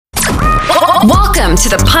Welcome to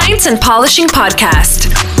the Pints and Polishing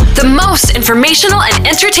Podcast, the most informational and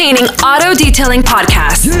entertaining auto detailing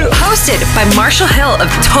podcast, hosted by Marshall Hill of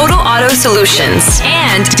Total Auto Solutions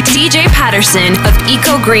and DJ Patterson of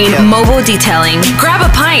Eco Green Mobile Detailing. Grab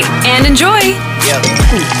a pint and enjoy.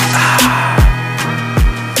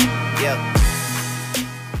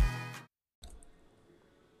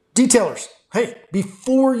 Detailers, hey,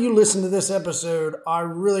 before you listen to this episode, I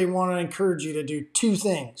really want to encourage you to do two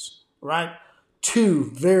things, right? Two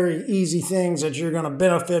very easy things that you're going to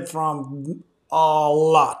benefit from a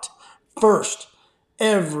lot. First,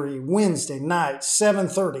 every Wednesday night,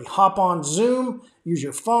 7:30, hop on Zoom, use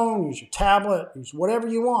your phone, use your tablet, use whatever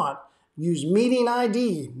you want. Use meeting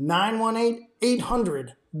ID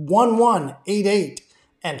 918-800-1188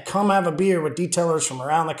 and come have a beer with detailers from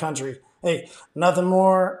around the country. Hey, nothing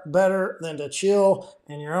more better than to chill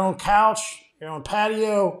in your own couch, your own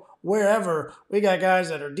patio, wherever. We got guys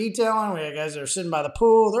that are detailing. We got guys that are sitting by the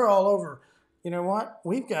pool. They're all over. You know what?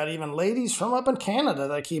 We've got even ladies from up in Canada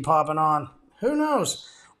that keep hopping on. Who knows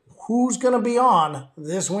who's going to be on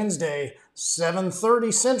this Wednesday,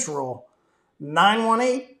 7:30 Central.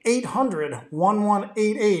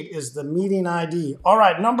 918-800-1188 is the meeting ID. All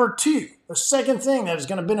right, number two, the second thing that is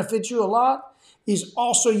going to benefit you a lot is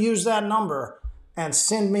also use that number and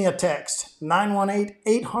send me a text,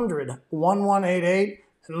 918-800-1188,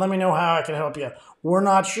 and let me know how I can help you. We're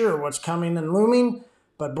not sure what's coming and looming,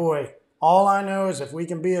 but boy, all I know is if we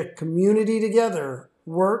can be a community together,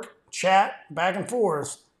 work, chat, back and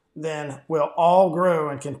forth, then we'll all grow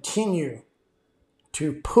and continue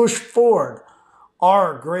to push forward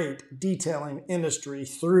our great detailing industry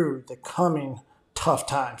through the coming tough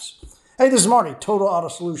times. Hey, this is Marty, Total Auto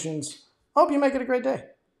Solutions. Hope you make it a great day.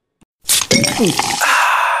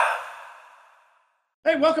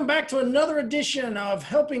 Hey, welcome back to another edition of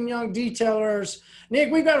Helping Young Detailers.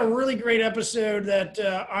 Nick, we've got a really great episode that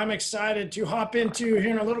I'm excited to hop into here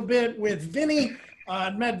in a little bit with Vinny. I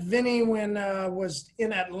met Vinny when I was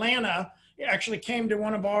in Atlanta. He actually came to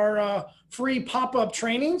one of our free pop-up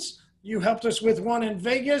trainings. You helped us with one in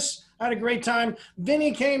Vegas. I had a great time.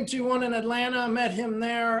 Vinny came to one in Atlanta, met him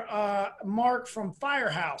there. Mark from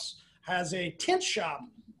Firehouse has a tent shop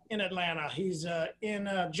in Atlanta. He's in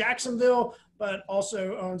Jacksonville, but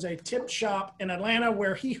also owns a tip shop in Atlanta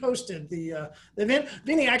where he hosted the event.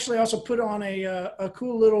 Vinny actually also put on a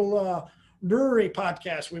cool little brewery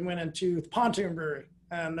podcast. We went into Pontoon Brewery.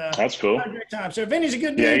 And that's cool. Had a great time. So Vinny's a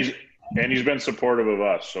good dude. Yeah, he's been supportive of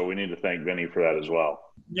us, so we need to thank Vinny for that as well.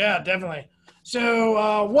 Yeah, definitely.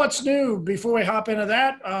 So what's new before we hop into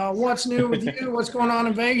that? What's new with you? What's going on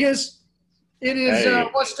in Vegas? It is,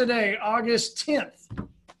 what's today? August 10th.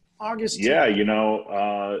 Yeah, you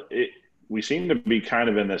know, we seem to be kind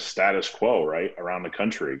of in this status quo, right, around the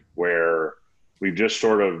country where we've just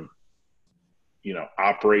sort of, you know,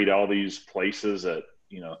 operate all these places at,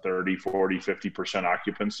 30, 40, 50%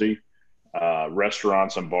 occupancy.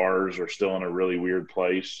 Restaurants and bars are still in a really weird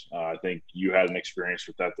place. I think you had an experience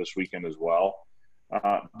with that this weekend as well.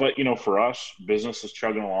 But, for us, business is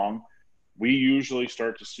chugging along. We usually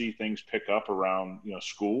start to see things pick up around,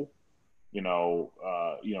 school.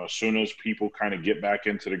 As soon as people kind of get back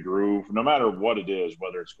into the groove, no matter what it is,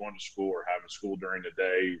 whether it's going to school or having school during the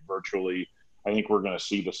day virtually, I think we're going to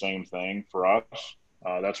see the same thing for us.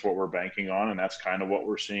 That's what we're banking on, and that's kind of what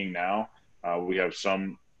we're seeing now. We have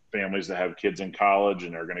some families that have kids in college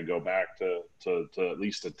and are going to go back to at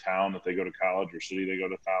least a town that they go to college or city they go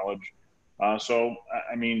to college.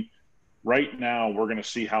 Right now we're going to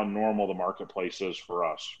see how normal the marketplace is for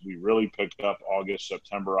us. We really picked up August,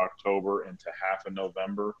 September, October into half of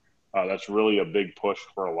November. That's really a big push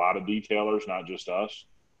for a lot of detailers, not just us.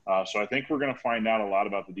 So I think we're going to find out a lot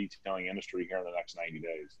about the detailing industry here in the next 90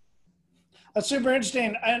 days. That's super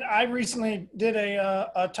interesting. And I recently did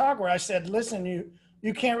a talk where I said, listen,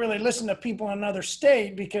 you can't really listen to people in another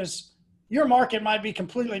state because your market might be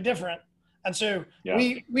completely different. And so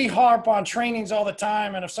we harp on trainings all the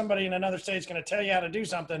time. And if somebody in another state is going to tell you how to do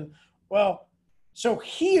something, well, so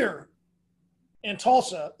here in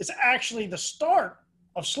Tulsa is actually the start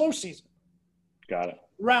of slow season. Got it.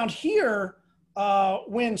 Around here,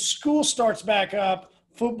 when school starts back up,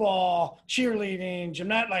 football, cheerleading,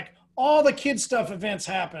 gymnastics, like all the kid stuff events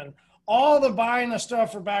happen, all the buying the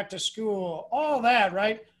stuff for back to school, all that,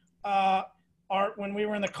 right? When we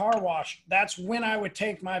were in the car wash, that's when I would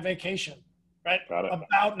take my vacation. Right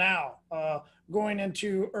about now, going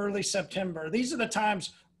into early September. These are the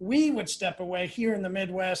times we would step away here in the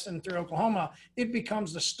Midwest and through Oklahoma. It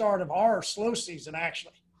becomes the start of our slow season,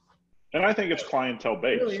 actually. And I think it's clientele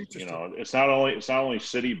based. Really it's not only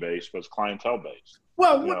city based, but it's clientele based.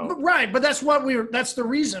 Well, right, but that's the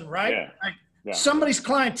reason, right? Yeah. Like somebody's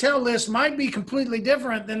clientele list might be completely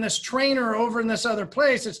different than this trainer over in this other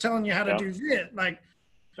place that's telling you how to do this. Like,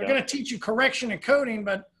 they're going to teach you correction and coding,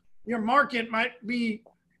 but your market might be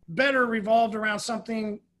better revolved around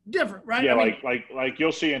something different, right? Yeah, like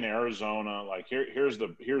you'll see in Arizona, like here's the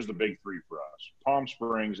big three for us: Palm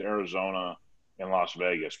Springs, Arizona, and Las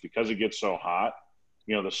Vegas. Because it gets so hot,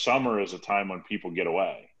 the summer is a time when people get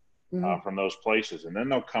away from those places, and then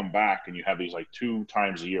they'll come back, and you have these like 2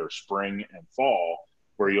 times a year, spring and fall,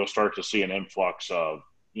 where you'll start to see an influx of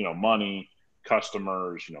money,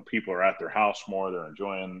 customers. People are at their house more, they're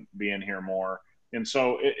enjoying being here more, and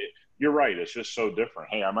so you're right. It's just so different.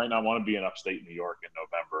 Hey, I might not want to be in upstate New York in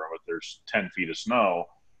November, but there's 10 feet of snow,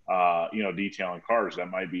 detailing cars. That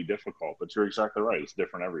might be difficult, but you're exactly right. It's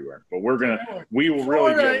different everywhere. But we will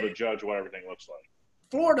really be able to judge what everything looks like.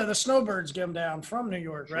 Florida, the snowbirds come down from New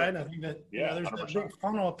York, right? I think that there's 100%. a big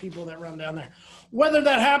funnel of people that run down there. Whether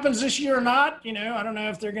that happens this year or not, I don't know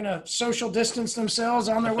if they're going to social distance themselves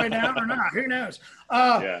on their way down or not. Who knows?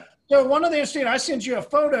 So one of the interesting, I sent you a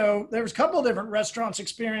photo. There was a couple of different restaurants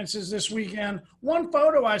experiences this weekend. One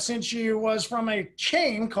photo I sent you was from a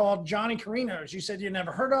chain called Johnny Carino's. You said you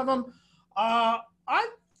never heard of them. I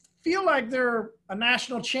feel like they're a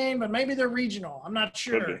national chain, but maybe they're regional. I'm not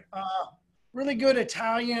sure. Really good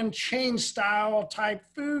Italian chain style type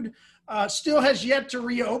food, still has yet to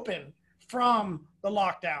reopen from the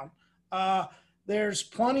lockdown. There's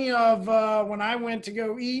plenty of, when I went to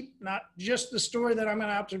go eat, not just the story that I'm going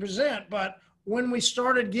to have to present, but when we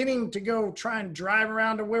started getting to go try and drive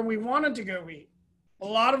around to where we wanted to go eat, a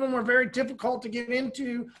lot of them were very difficult to get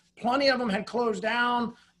into. Plenty of them had closed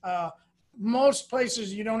down. Most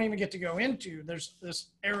places you don't even get to go into. There's this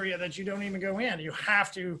area that you don't even go in. You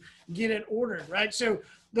have to get it ordered, right? So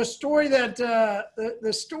the story that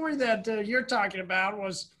you're talking about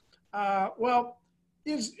was,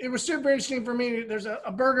 it was super interesting for me. There's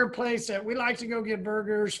a burger place that we like to go get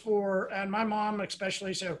burgers for, and my mom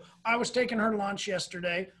especially. So I was taking her lunch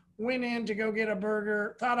yesterday, went in to go get a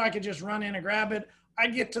burger, thought I could just run in and grab it. I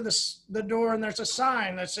get to the door and there's a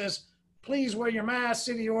sign that says, "Please wear your mask,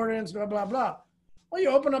 city ordinance, blah, blah, blah." Well, you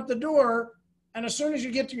open up the door, and as soon as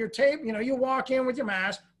you get to your table, you walk in with your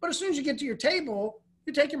mask, but as soon as you get to your table,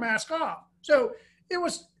 you take your mask off. So it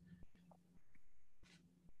was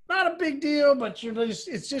not a big deal, but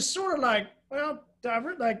it's just sort of like, well,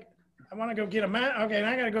 like, I want to go get a mask. Okay, and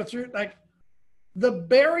I got to go through, like, the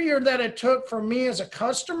barrier that it took for me as a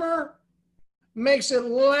customer makes it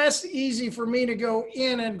less easy for me to go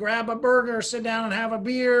in and grab a burger, sit down and have a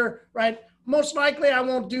beer, right? Most likely I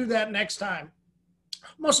won't do that next time.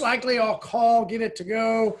 Most likely I'll call, get it to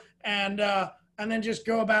go, and then just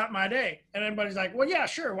go about my day. And everybody's like, well, yeah,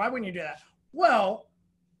 sure. Why wouldn't you do that? Well,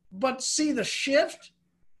 but see the shift,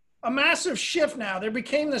 a massive shift now. There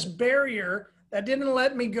became this barrier that didn't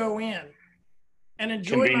let me go in and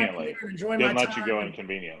enjoy my beer, enjoy my time. Didn't let you go in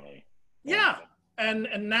conveniently. Yeah. And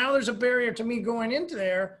now there's a barrier to me going into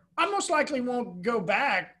there. I most likely won't go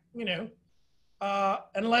back,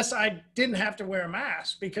 unless I didn't have to wear a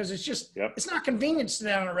mask, because it's just, it's not convenient to sit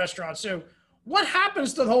down in a restaurant. So what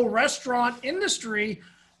happens to the whole restaurant industry?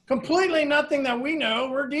 Completely nothing that we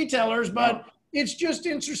know. We're detailers, but it's just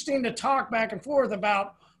interesting to talk back and forth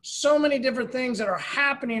about so many different things that are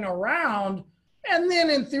happening around. And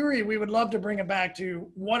then in theory, we would love to bring it back to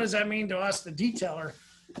what does that mean to us, the detailer?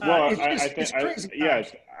 Well, I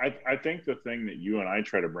think the thing that you and I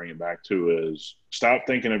try to bring it back to is stop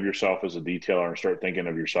thinking of yourself as a detailer and start thinking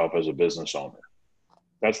of yourself as a business owner.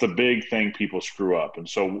 That's the big thing people screw up. And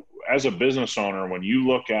so as a business owner, when you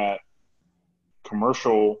look at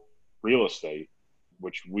commercial real estate,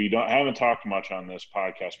 which we haven't talked much on this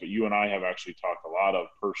podcast, but you and I have actually talked a lot of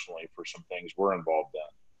personally for some things we're involved in.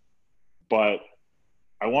 But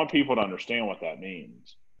I want people to understand what that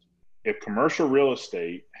means. If commercial real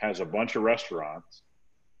estate has a bunch of restaurants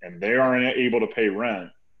and they aren't able to pay rent,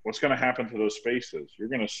 what's going to happen to those spaces? You're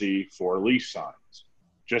going to see for lease signs,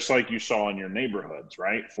 just like you saw in your neighborhoods,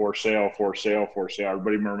 right? For sale, for sale, for sale.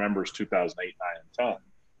 Everybody remembers 2008, 9, and 10.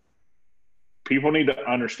 People need to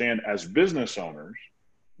understand as business owners,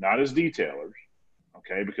 not as detailers,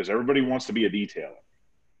 okay? Because everybody wants to be a detailer.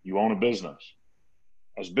 You own a business.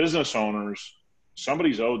 As business owners,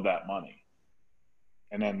 somebody's owed that money.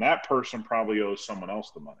 And then that person probably owes someone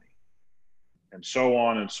else the money, and so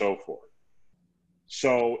on and so forth.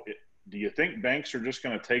 So do you think banks are just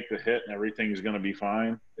going to take the hit and everything's going to be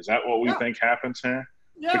fine? Is that what we think happens here?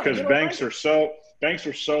 Yeah, because banks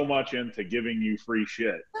are so much into giving you free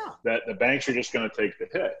shit that the banks are just going to take the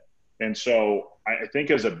hit. And so I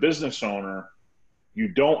think as a business owner, you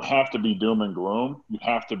don't have to be doom and gloom. You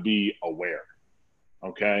have to be aware.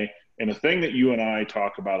 Okay. And the thing that you and I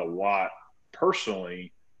talk about a lot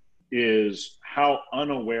personally is how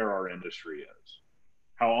unaware our industry is,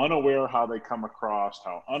 how unaware how they come across,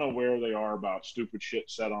 how unaware they are about stupid shit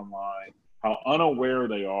said online, how unaware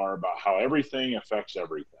they are about how everything affects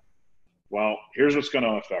everything. Well, here's what's going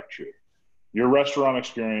to affect you. Your restaurant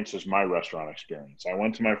experience is my restaurant experience. I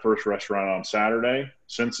went to my first restaurant on Saturday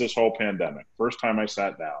since this whole pandemic. First time I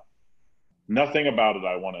sat down. Nothing about it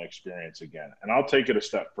I want to experience again. And I'll take it a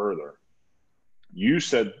step further. You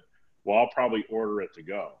said, well, I'll probably order it to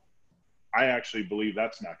go. I actually believe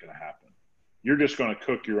that's not going to happen. You're just going to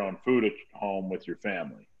cook your own food at home with your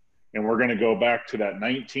family. And we're going to go back to that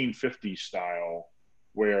 1950s style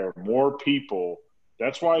where more people,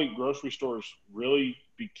 that's why grocery stores really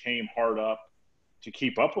became hard up to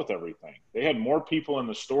keep up with everything. They had more people in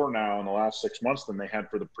the store now in the last 6 months than they had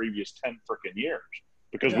for the previous 10 freaking years.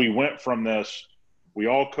 Because we went from this, we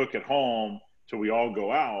all cook at home to we all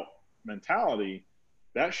go out mentality.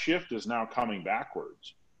 That shift is now coming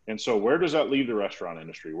backwards. And so where does that leave the restaurant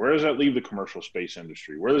industry? Where does that leave the commercial space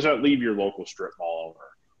industry? Where does that leave your local strip mall owner?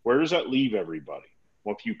 Where does that leave everybody?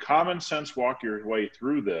 Well, if you common sense walk your way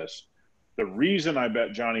through this, the reason I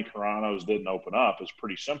bet Johnny Carano's didn't open up is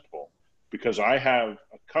pretty simple. Because I have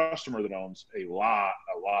a customer that owns a lot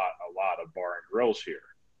of bar and grills here.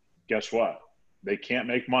 Guess what? They can't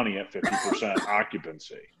make money at 50%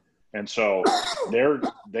 occupancy. And so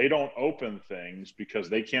they don't open things because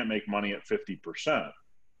they can't make money at 50%.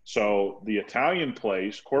 So the Italian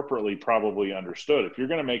place corporately probably understood, if you're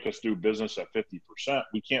going to make us do business at 50%,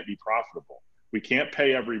 we can't be profitable. We can't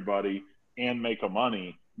pay everybody and make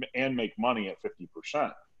money at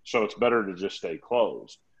 50%. So it's better to just stay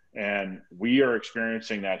closed. And we are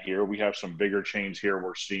experiencing that here. We have some bigger chains here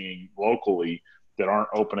we're seeing locally that aren't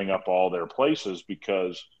opening up all their places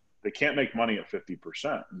because they can't make money at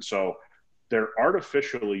 50%. And so they're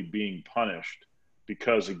artificially being punished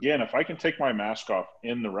because, again, if I can take my mask off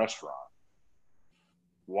in the restaurant,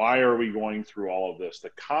 why are we going through all of this?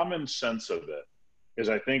 The common sense of it is,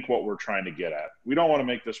 I think, what we're trying to get at. We don't want to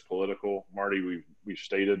make this political, Marty. We've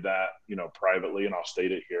stated that, privately, and I'll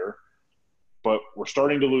state it here. But we're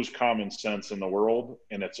starting to lose common sense in the world,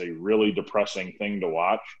 and it's a really depressing thing to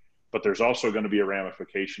watch. But there's also going to be a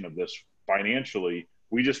ramification of this financially.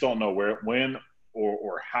 We just don't know when,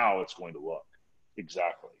 or how it's going to look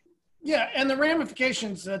exactly. Yeah, and the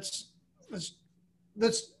ramifications.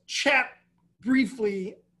 Let's chat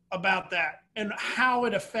briefly about that and how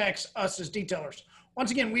it affects us as detailers.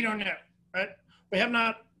 Once again, we don't know, right? We have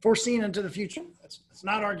not foreseen into the future. That's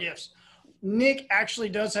not our gifts. Nick actually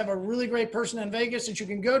does have a really great person in Vegas that you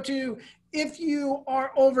can go to. If you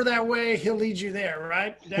are over that way, he'll lead you there,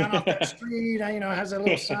 right? Down off that street, has a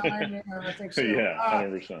little sign. I think so. Yeah,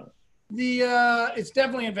 100%. It's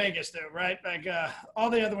definitely in Vegas, though, right? Like all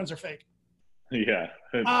the other ones are fake. Yeah,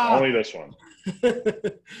 only this one.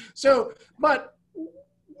 So, but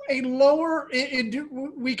a lower,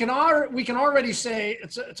 we can already say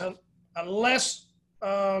it's a less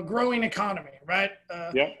growing economy, right?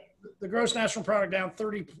 Yeah. The gross national product down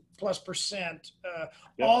 30+%.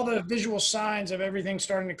 All the visual signs of everything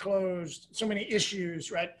starting to close. So many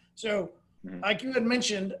issues, right? So, like you had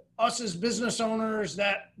mentioned, us as business owners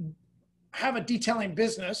that have a detailing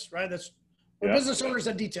business, right? We're business owners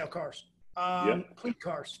that detail cars, clean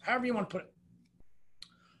cars, however you want to put it.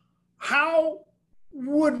 How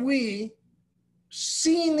would we,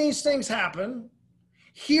 seeing these things happen,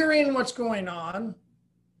 hearing what's going on,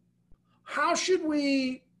 how should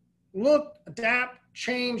we look, adapt,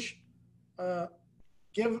 change,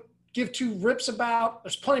 give two rips about?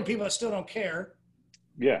 There's plenty of people that still don't care.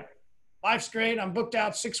 Yeah. Life's great. I'm booked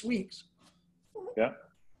out 6 weeks. Yeah.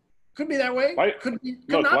 Could be that way. Could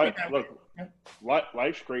not be that way.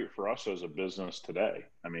 Life's great for us as a business today.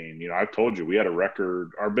 I mean, I've told you, we had a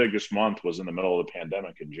record. Our biggest month was in the middle of the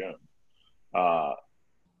pandemic in June. I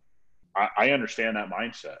understand that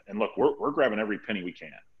mindset. And look, we're grabbing every penny we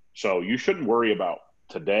can. So you shouldn't worry about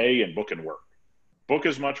today and booking work. Book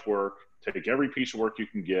as much work. Take every piece of work you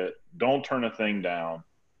can get. Don't turn a thing down.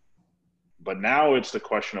 But now it's the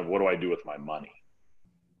question of, what do I do with my money?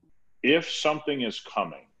 If something is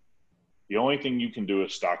coming, the only thing you can do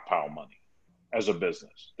is stockpile money as a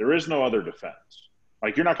business. There is no other defense.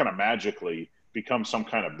 Like, you're not going to magically become some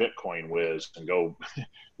kind of Bitcoin whiz and go,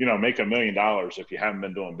 make $1 million if you haven't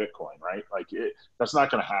been doing Bitcoin, right? Like, that's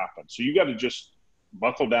not going to happen. So you got to just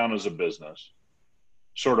buckle down as a business.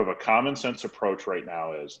 Sort of a common sense approach right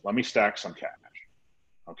now is, let me stack some cash.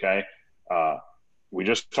 Okay. We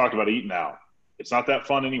just talked about eating out. It's not that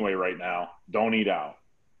fun anyway right now. Don't eat out.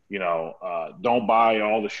 Don't buy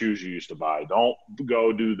all the shoes you used to buy. Don't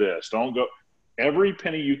go do this. Don't go. Every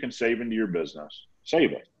penny you can save into your business,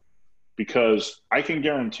 save it. Because I can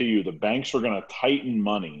guarantee you the banks are going to tighten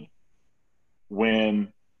money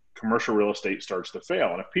when commercial real estate starts to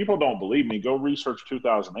fail. And if people don't believe me, go research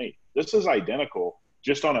 2008. This is identical,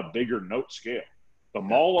 just on a bigger note scale. The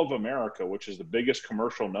Mall of America, which is the biggest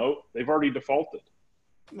commercial note, they've already defaulted.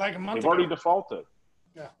 Like a month They've ago. already defaulted.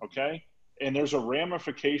 Yeah. Okay. And there's a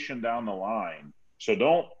ramification down the line. So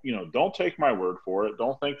don't take my word for it.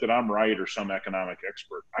 Don't think that I'm right or some economic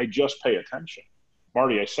expert. I just pay attention.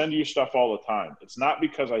 Marty, I send you stuff all the time. It's not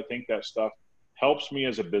because I think that stuff helps me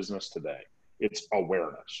as a business today. It's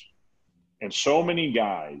awareness. And so many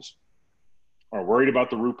guys are worried about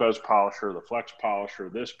the Rupes polisher, the Flex polisher,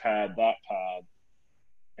 this pad, that pad,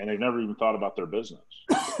 and they've never even thought about their business.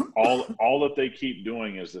 All that they keep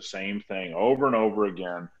doing is the same thing over and over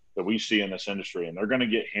again that we see in this industry, and they're going to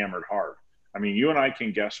get hammered hard. I mean, you and I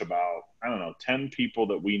can guess about, 10 people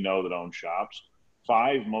that we know that own shops.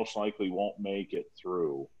 5 most likely won't make it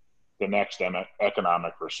through the next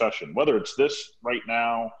economic recession. Whether it's this right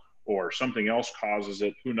now or something else causes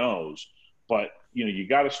it, who knows? But, you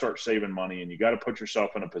got to start saving money, and you got to put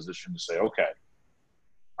yourself in a position to say, okay,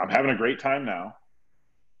 I'm having a great time now.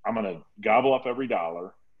 I'm going to gobble up every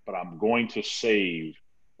dollar, but I'm going to save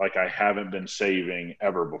like I haven't been saving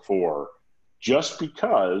ever before, just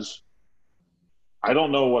because I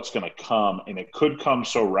don't know what's going to come, and it could come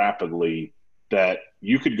so rapidly that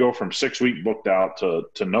you could go from 6 week booked out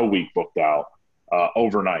to no week booked out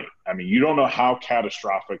overnight. I mean, you don't know how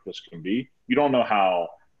catastrophic this can be. You don't know how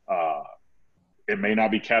it may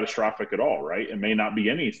not be catastrophic at all, right? It may not be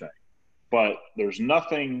anything. But there's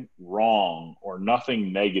nothing wrong or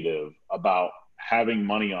nothing negative about having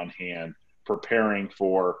money on hand, preparing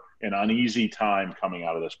for an uneasy time coming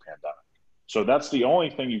out of this pandemic. So that's the only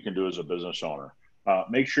thing you can do as a business owner.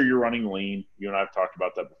 Make sure you're running lean. You and I have talked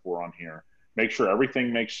about that before on here. Make sure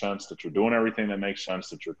everything makes sense, that you're doing everything that makes sense,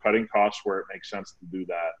 that you're cutting costs where it makes sense to do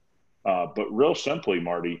that. But real simply,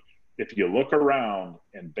 Marty, if you look around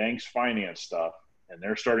and banks finance stuff and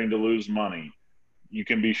they're starting to lose money, you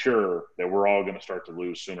can be sure that we're all going to start to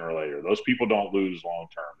lose sooner or later. Those people don't lose long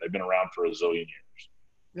term. They've been around for a zillion years.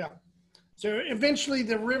 Yeah. So eventually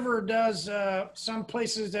the river does, some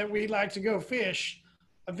places that we like to go fish,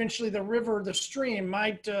 eventually the river, the stream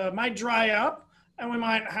might dry up, and we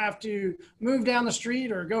might have to move down the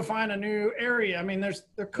street or go find a new area. I mean,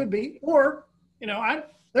 there could be, or,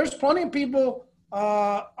 there's plenty of people,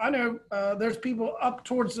 I know there's people up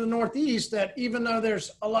towards the Northeast that even though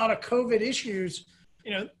there's a lot of COVID issues,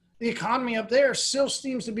 the economy up there still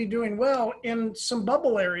seems to be doing well in some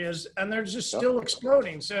bubble areas, and they're just still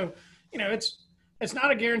exploding. So, it's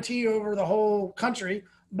not a guarantee over the whole country,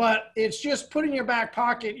 but it's just put in your back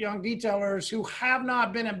pocket, young detailers who have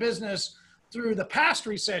not been in business through the past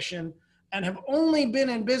recession and have only been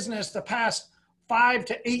in business the past 5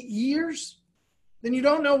 to 8 years, then you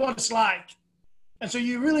don't know what it's like. And so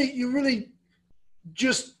you really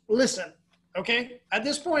just listen. Okay. At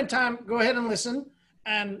this point in time, go ahead and listen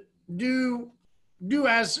and do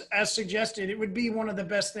as suggested. It would be one of the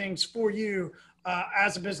best things for you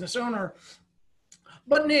as a business owner.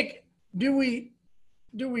 But Nick, do we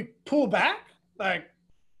pull back? Like,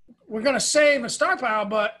 we're going to save and stockpile,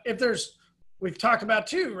 but we've talked about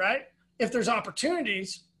too, right? If there's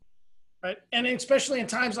opportunities, right? And especially in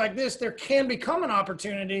times like this, there can become an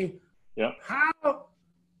opportunity. Yeah.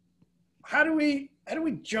 How do we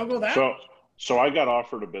juggle that? So I got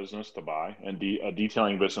offered a business to buy, and a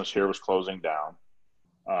detailing business here was closing down.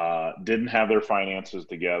 Didn't have their finances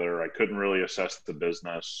together. I couldn't really assess the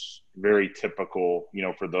business. Very typical,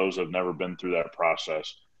 for those that have never been through that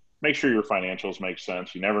process. Make sure your financials make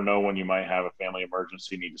sense. You never know when you might have a family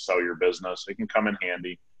emergency, need to sell your business. It can come in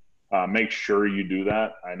handy. Make sure you do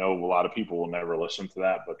that. I know a lot of people will never listen to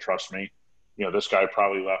that, but trust me, this guy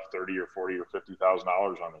probably left $30 or $40 or $50,000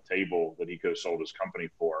 on the table that he could have sold his company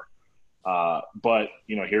for. But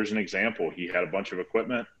here's an example. He had a bunch of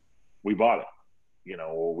equipment. We bought it.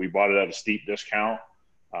 We bought it at a steep discount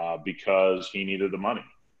because he needed the money.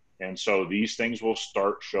 And so these things will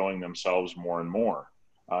start showing themselves more and more.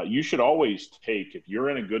 You should always take, if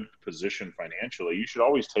you're in a good position financially, you should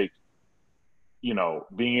always take,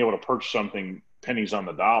 being able to purchase something pennies on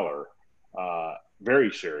the dollar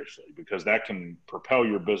very seriously, because that can propel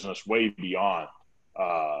your business way beyond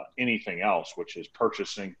anything else, which is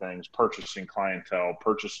purchasing things, purchasing clientele,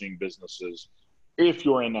 purchasing businesses. If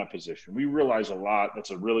you're in that position, we realize a lot.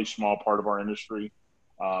 That's a really small part of our industry,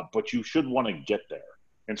 but you should want to get there.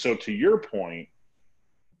 And so to your point,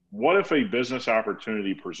 what if a business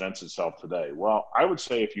opportunity presents itself today? Well, I would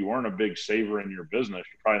say if you weren't a big saver in your business,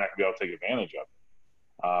 you're probably not going to be able to take advantage of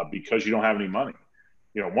because you don't have any money.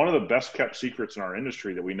 You know, one of the best kept secrets in our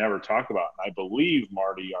industry that we never talk about, and I believe,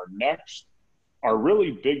 Marty, our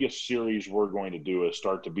really biggest series we're going to do is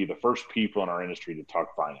start to be the first people in our industry to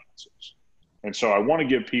talk finances. And so I want to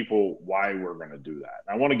give people why we're going to do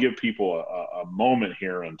that. I want to give people a moment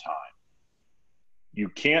here in time. You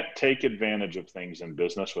can't take advantage of things in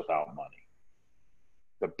business without money.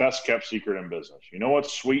 The best kept secret in business. You know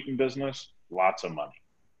what's sweet in business? Lots of money.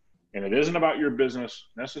 And it isn't about your business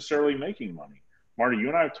necessarily making money. Marty, you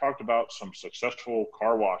and I have talked about some successful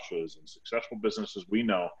car washes and successful businesses we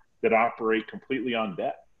know that operate completely on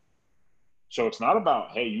debt. So it's not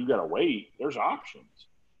about, hey, you got to wait. There's options.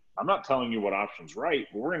 I'm not telling you what option's right,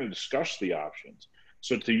 but we're going to discuss the options.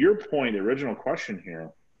 So to your point, the original question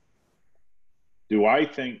here, do I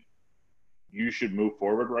think you should move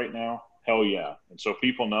forward right now? Hell yeah. And so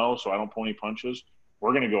people know, so I don't pull any punches,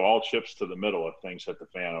 we're going to go all chips to the middle if things hit the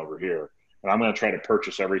fan over here. And I'm going to try to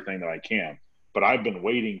purchase everything that I can. But I've been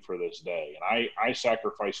waiting for this day, and I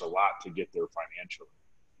sacrifice a lot to get there financially.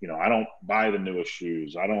 You know, I don't buy the newest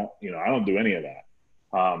shoes. I don't do any of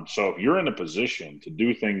that. So if you're in a position to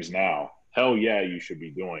do things now, hell yeah, you should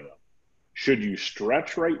be doing them. Should you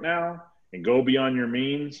stretch right now and go beyond your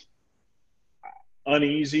means?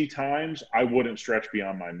 Uneasy times, I wouldn't stretch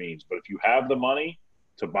beyond my means. But if you have the money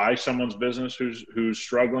to buy someone's business who's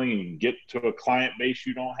struggling and you can get to a client base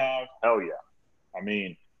you don't have, hell yeah. I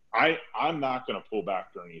mean, I'm not going to pull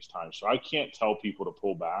back during these times. So I can't tell people to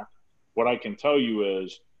pull back. What I can tell you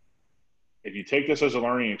is if you take this as a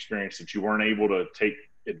learning experience that you weren't able to take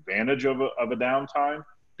advantage of a downtime,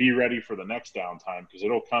 be ready for the next downtime because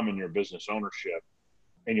it'll come in your business ownership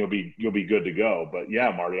and you'll be good to go. But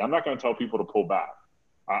yeah, Marty, I'm not going to tell people to pull back.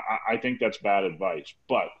 I think that's bad advice.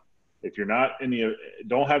 But if you're not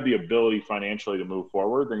don't have the ability financially to move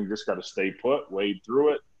forward, then you just got to stay put, wade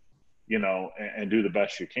through it, you know, and do the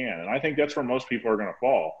best you can. And I think that's where most people are going to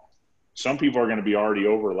fall. Some people are going to be already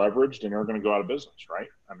over leveraged and they're going to go out of business, right?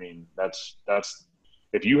 I mean, that's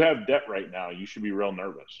if you have debt right now, you should be real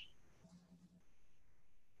nervous.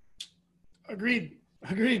 Agreed.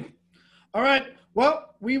 All right.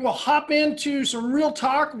 Well, we will hop into some real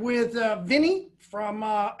talk with Vinny from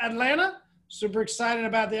Atlanta. Super excited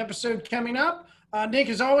about the episode coming up. Nick,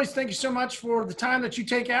 as always, thank you so much for the time that you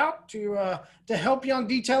take out to help young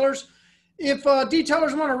detailers. If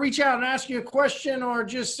detailers want to reach out and ask you a question or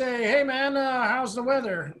just say, hey, man, how's the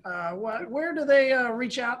weather? Where do they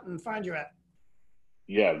reach out and find you at?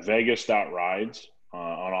 Yeah, Vegas.rides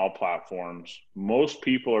on all platforms. Most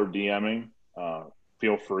people are DMing.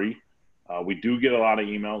 Feel free. We do get a lot of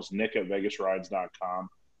emails, nick@vegasrides.com.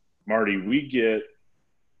 Marty, we get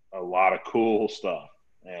a lot of cool stuff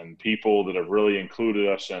and people that have really included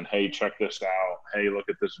us in, hey, check this out. Hey, look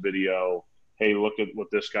at this video. Hey, look at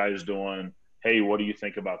what this guy's doing. Hey, what do you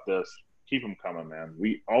think about this? Keep them coming, man.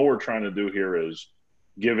 All we're trying to do here is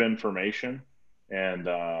give information. And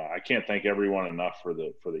I can't thank everyone enough for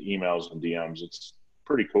the emails and DMs. It's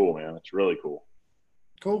pretty cool, man. It's really cool.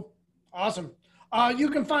 Cool. Awesome. You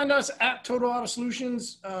can find us at Total Auto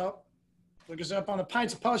Solutions. Look us up on the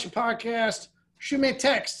Pints of Polishing podcast. Shoot me a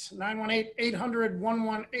text,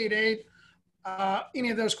 918-800-1188. Any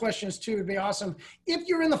of those questions, too, would be awesome. If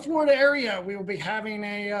you're in the Florida area, we will be having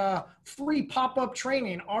a free pop-up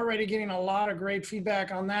training. Already getting a lot of great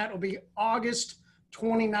feedback on that. It will be August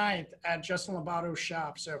 29th at Justin Lobato's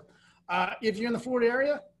shop. So if you're in the Florida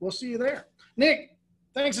area, we'll see you there. Nick,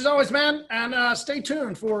 thanks as always, man. And stay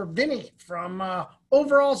tuned for Vinny from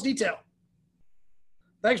Overalls Detail.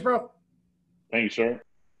 Thanks, bro. Thank you, sir.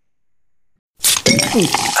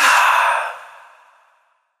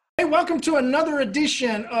 Hey, welcome to another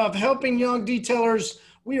edition of Helping Young Detailers.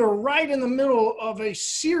 We are right in the middle of a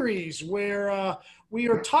series where we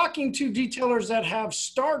are talking to detailers that have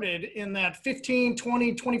started in that $15,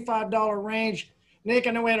 $20, $25 range. Nick,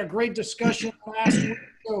 I know we had a great discussion last week,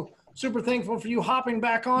 so super thankful for you hopping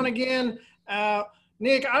back on again.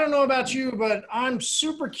 Nick, I don't know about you, but I'm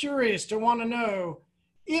super curious to want to know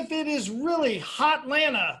if it is really hot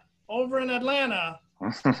Atlanta over in Atlanta.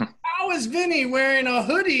 How is Vinny wearing a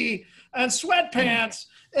hoodie and sweatpants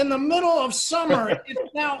in the middle of summer?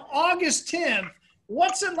 It's now August 10th.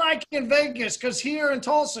 What's it like in Vegas? Because here in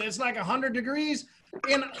Tulsa, it's like 100 degrees.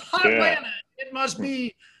 In hot Atlanta, it must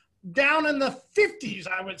be down in the 50s,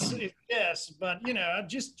 I would say, yes. But, you know,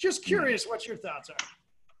 just curious what your thoughts are.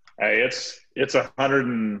 Hey, it's 100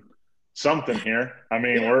 and something here. I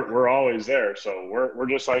mean, we're always there. So we're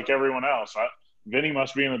just like everyone else. Vinny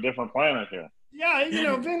must be in a different planet here. Yeah, you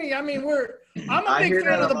know, Vinny, I mean, I'm a big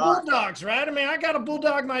fan of the Bulldogs, right? I mean, I got a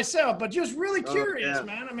Bulldog myself, but just really curious,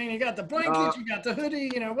 man. I mean, you got the blanket, you got the hoodie,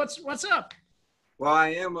 you know, what's up? Well, I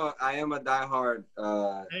am a diehard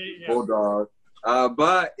bulldog,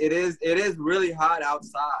 but it is really hot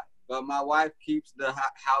outside. But my wife keeps the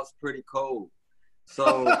house pretty cold,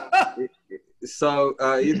 so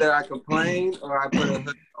either I complain or I put a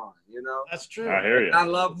hoodie on. You know, that's true. I hear you. I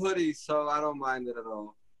love hoodies, so I don't mind it at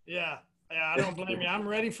all. Yeah, I don't blame you. I'm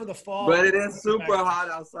ready for the fall. But it is super hot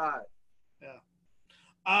outside.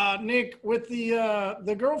 Yeah. Nick, with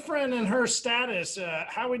the girlfriend and her status,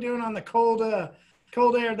 how are we doing on the cold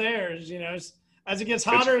air there? You know, as it gets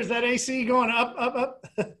hotter, is that AC going up?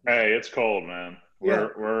 Hey, it's cold, man.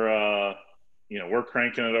 We're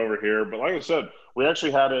cranking it over here. But like I said, we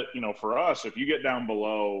actually had it, for us, if you get down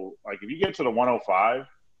below, like if you get to the 105,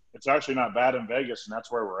 it's actually not bad in Vegas, and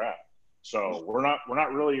that's where we're at. So we're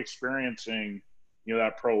not really experiencing,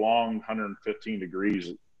 that prolonged 115 degrees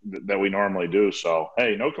that we normally do. So,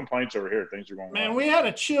 hey, no complaints over here. Things are going well. Man, we had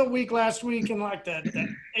a chill week last week in like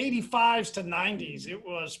the 85s to 90s. It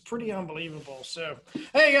was pretty unbelievable. So,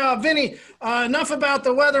 hey, Vinny, enough about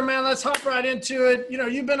the weather, man. Let's hop right into it.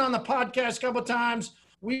 You've been on the podcast a couple of times.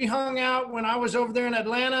 We hung out when I was over there in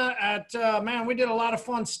Atlanta we did a lot of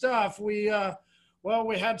fun stuff. We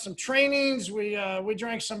had some trainings. We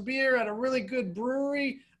drank some beer at a really good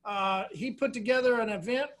brewery. He put together an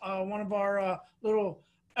event, one of our little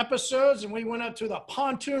episodes, and we went up to the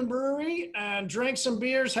Pontoon Brewery and drank some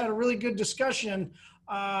beers, had a really good discussion.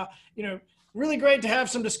 Really great to have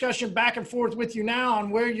some discussion back and forth with you now on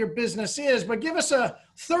where your business is, but give us a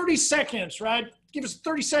 30 seconds, right? Give us a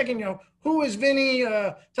 30 second, who is Vinny?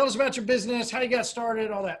 Tell us about your business, how you got started,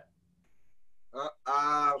 all that.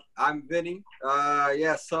 I'm Vinny.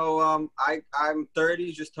 So I'm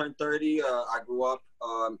 30, just turned 30. I grew up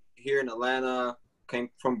here in Atlanta, came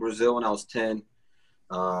from Brazil when I was 10.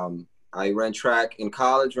 I ran track in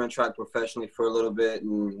college, ran track professionally for a little bit.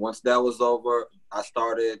 And once that was over, I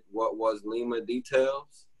started what was Lima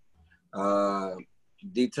Details,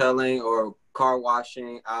 detailing or car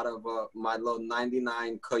washing out of my little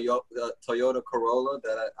 99 Toyota Corolla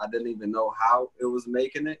that I didn't even know how it was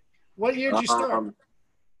making it. What year did you start?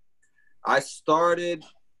 I started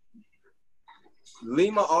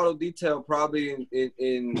Lima Auto Detail probably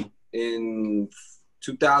in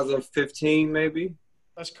 2015 maybe.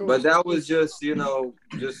 That's cool. But that was just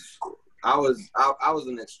I was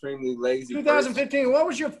an extremely lazy 2015. person. What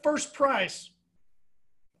was your first price?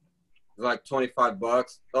 Like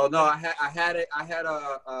 $25. Oh no, I had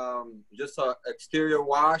a just a exterior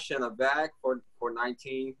wash and a vac for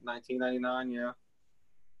 $19.99, yeah.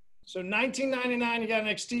 So $19.99, you got an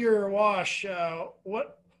exterior wash.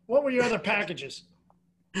 What were your other packages?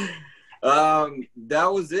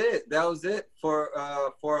 That was it for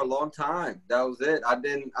a long time. That was it. I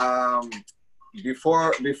didn't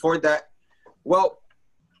before that. Well,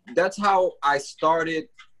 that's how I started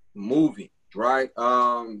moving, right?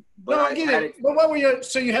 But I get it. But what were your?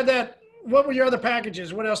 So you had that. What were your other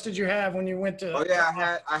packages? What else did you have when you went to? Oh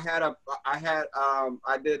yeah,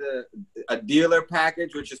 I did a dealer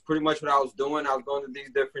package, which is pretty much what I was doing. I was going to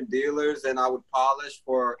these different dealers and I would polish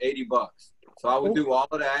for $80. So I would do all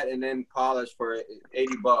of that and then polish for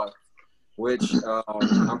 $80, which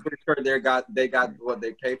I'm pretty sure they got what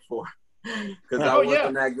they paid for because I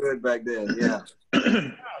wasn't that good back then. Yeah,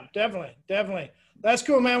 definitely. That's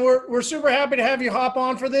cool, man. We're super happy to have you hop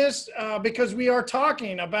on for this because we are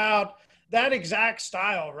talking about that exact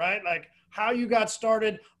style, right? Like how you got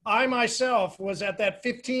started. I myself was at that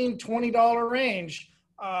 $15, $20 range.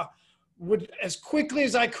 Would as quickly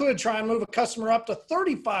as I could try and move a customer up to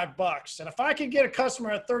 $35. And if I could get a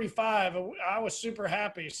customer at 35, I was super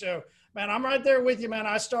happy. So, man, I'm right there with you, man.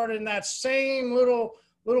 I started in that same little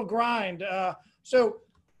grind. So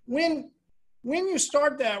when you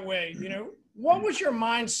start that way, what was your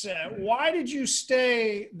mindset? Why did you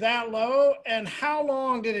stay that low? And how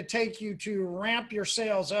long did it take you to ramp your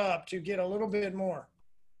sales up to get a little bit more?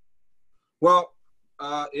 Well,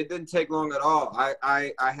 it didn't take long at all. I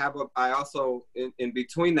also in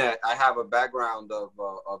between that, I have a background of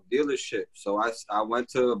dealerships. So I went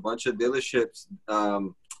to a bunch of dealerships.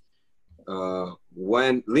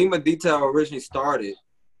 When Lima Detail originally started,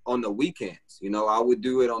 on the weekends, I would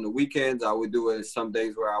do it on the weekends. I would do it some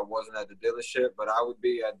days where I wasn't at the dealership, but I would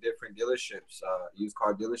be at different dealerships, used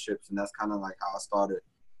car dealerships. And that's kind of like how I started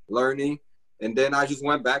learning. And then I just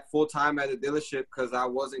went back full time at the dealership because I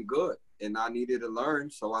wasn't good and I needed to learn.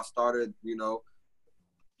 So I started,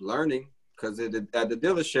 learning because at the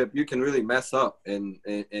dealership, you can really mess up and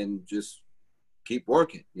just keep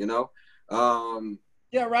working, Yeah,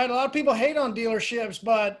 right. A lot of people hate on dealerships,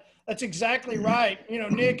 but That's exactly right. You know,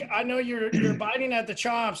 Nick, I know you're biting at the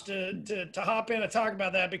chops to hop in and talk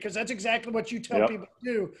about that, because that's exactly what you tell people to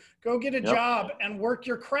do. Go get a job and work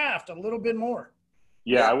your craft a little bit more.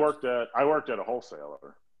 Yeah, I worked at a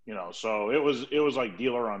wholesaler, you know, so it was like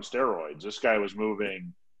dealer on steroids. This guy was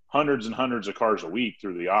moving hundreds and hundreds of cars a week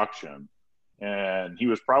through the auction, and he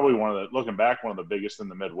was probably looking back, one of the biggest in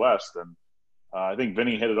the Midwest. And I think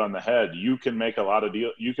Vinny hit it on the head. You can make a lot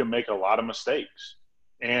of mistakes,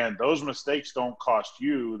 and those mistakes don't cost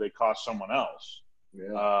you; they cost someone else.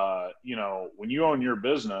 Yeah. You know, when you own your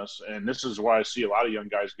business, and this is why I see a lot of young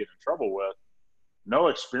guys get in trouble with no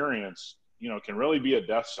experience. You know, can really be a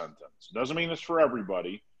death sentence. Doesn't mean it's for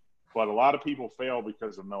everybody, but a lot of people fail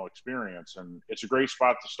because of no experience, and it's a great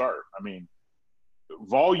spot to start. I mean,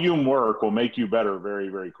 volume work will make you better very,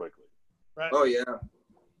 very quickly. Right. Oh yeah,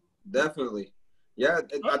 definitely. Yeah,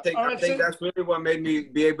 I think that's really what made me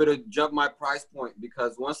be able to jump my price point,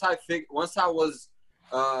 because once I was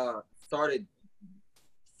started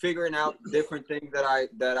figuring out different things that I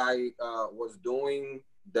was doing,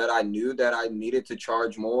 that I knew that I needed to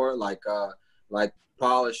charge more, like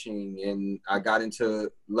polishing, and I got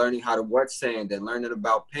into learning how to wet sand and learning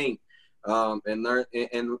about paint,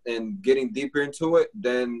 and getting deeper into it.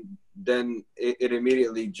 Then it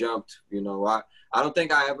immediately jumped. You know, I don't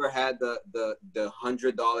think I ever had the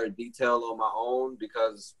 $100 detail on my own,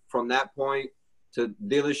 because from that point to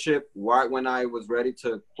dealership, right when I was ready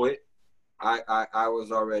to quit, I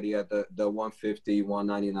was already at the 150,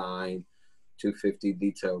 199, 250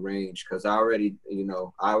 detail range, because I already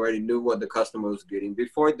knew what the customer was getting.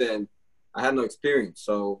 Before then, I had no experience.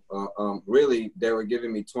 So really, they were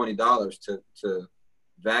giving me $20 to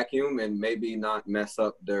vacuum and maybe not mess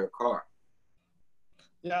up their car.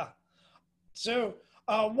 Yeah. So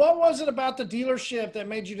what was it about the dealership that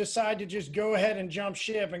made you decide to just go ahead and jump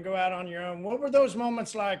ship and go out on your own? What were those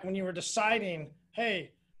moments like when you were deciding,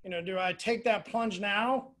 hey, you know, do I take that plunge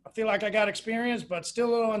now? I feel like I got experience, but still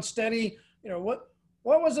a little unsteady. You know, what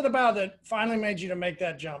was it about that finally made you to make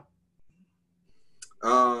that jump?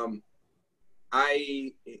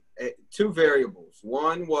 Two variables.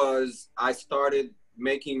 One was I started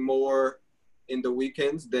making more in the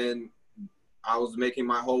weekends than I was making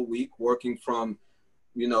my whole week, working from,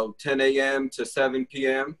 10 a.m. to 7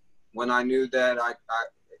 p.m. when I knew that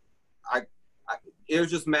it was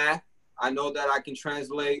just math. I know that I can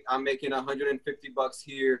translate. I'm making $150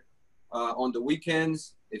 here on the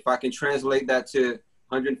weekends. If I can translate that to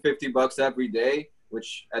 $150 every day,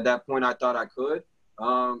 which at that point I thought I could,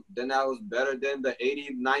 then that was better than the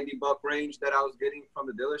 $80, $90 range that I was getting from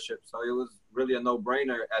the dealership. So it was really a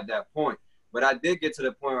no-brainer at that point. But I did get to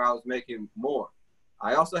the point where I was making more.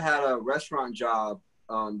 I also had a restaurant job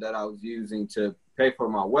that I was using to pay for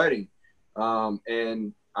my wedding.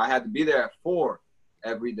 And I had to be there at 4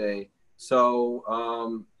 every day. So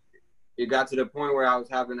it got to the point where I was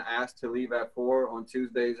having to ask to leave at 4 on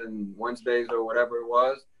Tuesdays and Wednesdays or whatever it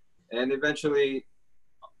was. And eventually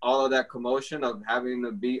all of that commotion of having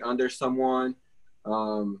to be under someone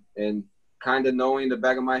and kind of knowing in the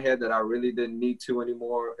back of my head that I really didn't need to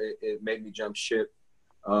anymore, it made me jump ship.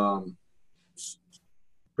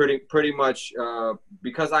 Pretty much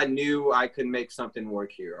because I knew I could make something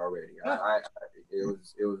work here already. It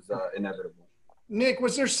was inevitable. Nick,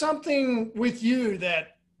 was there something with you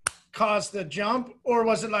that caused the jump, or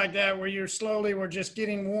was it like that where you slowly were just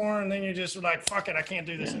getting worn and then you just were like, fuck it, I can't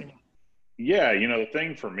do this anymore? Yeah, the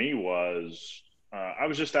thing for me was I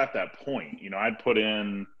was just at that point. I'd put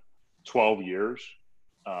in 12 years,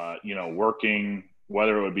 working,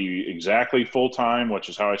 whether it would be exactly full-time, which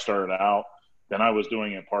is how I started out. Then I was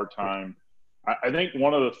doing it part-time. I think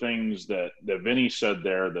one of the things that Vinny said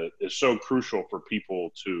there that is so crucial for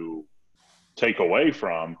people to take away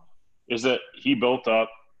from is that he built up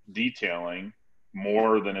detailing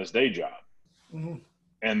more than his day job. Mm-hmm.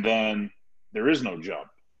 And then there is no jump,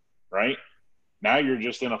 right? Now you're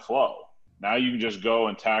just in a flow. Now you can just go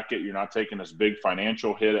and tack it. You're not taking this big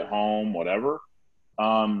financial hit at home, whatever.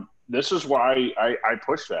 This is why I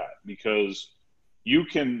push that, because you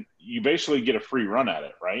basically get a free run at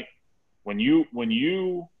it, right? When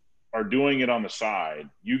you are doing it on the side,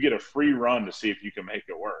 you get a free run to see if you can make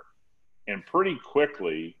it work. And pretty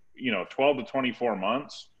quickly, 12 to 24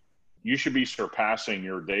 months, you should be surpassing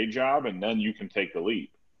your day job, and then you can take the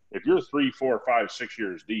leap. If you're 3, 4, 5, 6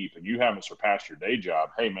 years deep and you haven't surpassed your day job,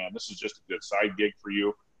 hey man, this is just a good side gig for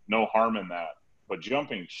you. No harm in that. But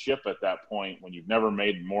jumping ship at that point when you've never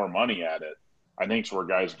made more money at it, I think is where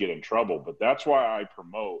guys get in trouble. But that's why I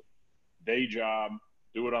promote day job,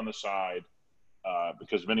 do it on the side,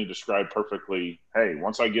 because Vinny described perfectly, hey,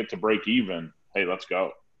 once I get to break even, hey, let's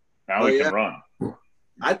go. Now we can run.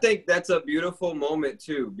 I think that's a beautiful moment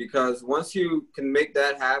too, because once you can make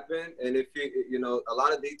that happen, and if you know, a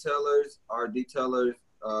lot of detailers are detailers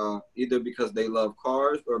either because they love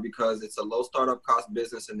cars or because it's a low startup cost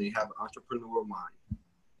business and they have an entrepreneurial mind.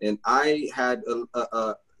 And I had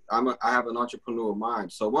I have an entrepreneurial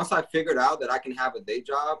mind. So once I figured out that I can have a day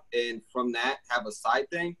job and from that have a side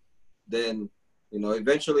thing, then, you know,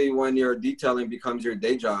 eventually when your detailing becomes your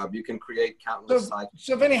day job, you can create countless side.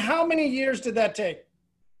 So Vinny, how many years did that take?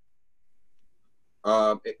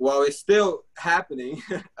 Well, it's still happening,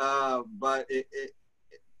 but it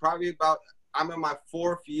probably about, I'm in my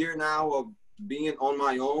 4th year now of being on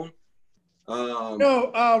my own.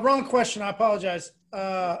 No, wrong question. I apologize.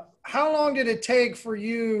 How long did it take for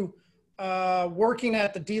you working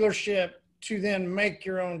at the dealership to then make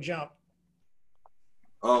your own jump?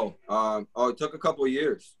 It took a couple of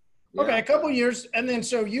years. Yeah. Okay, a couple of years. And then,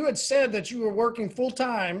 so you had said that you were working full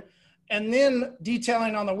time and then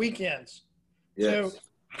detailing on the weekends. Yes. So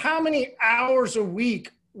how many hours a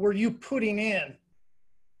week were you putting in?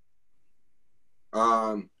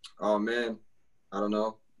 Oh man, I don't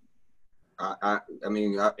know. I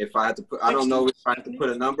mean, if I had to put, I don't know if I had to put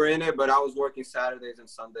a number in it, but I was working Saturdays and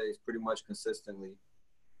Sundays pretty much consistently.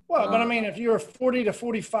 Well, but I mean, if you were 40 to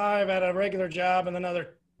 45 at a regular job and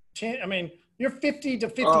another 10, I mean, you're 50 to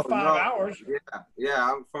 55 hours.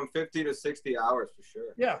 Yeah, I'm from 50 to 60 hours for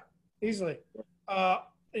sure. Yeah, easily.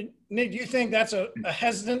 Nick, do you think that's a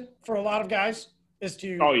hesitant for a lot of guys is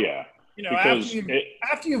to, oh yeah, you know,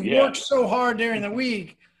 after you've worked so hard during the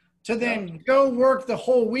week to then go work the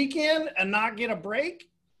whole weekend and not get a break?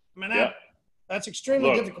 I mean, that's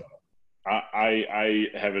extremely difficult. I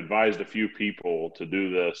have advised a few people to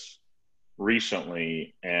do this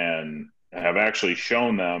recently and have actually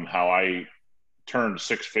shown them how I turned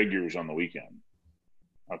 6 figures on the weekend.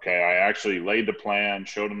 Okay, I actually laid the plan,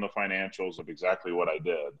 showed them the financials of exactly what I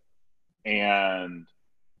did. And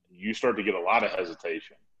you start to get a lot of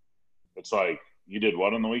hesitation. It's like, you did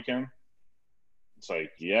what on the weekend? It's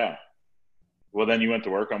like, yeah. Well, then you went to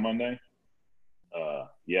work on Monday?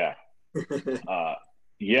 Yeah.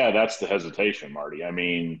 Yeah, that's the hesitation, Marty. I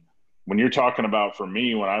mean, when you're talking about, for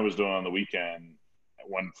me, when I was doing on the weekend,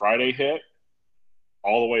 when Friday hit,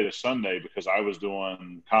 all the way to Sunday, because I was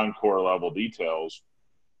doing Concours level details,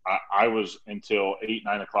 I was until 8,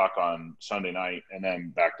 9 o'clock on Sunday night and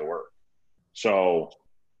then back to work. So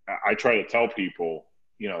I try to tell people,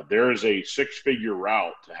 you know, there is a 6-figure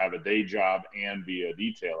route to have a day job and be a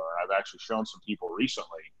detailer. I've actually shown some people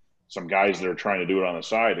recently, some guys that are trying to do it on the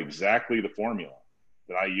side, exactly the formula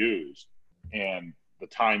that I used. And the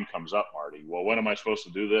time comes up, Marty. Well, when am I supposed to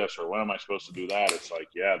do this? Or when am I supposed to do that? It's like,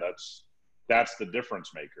 yeah, that's the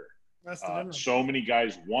difference maker. That's the difference. So many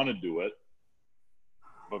guys want to do it,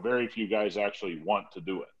 but very few guys actually want to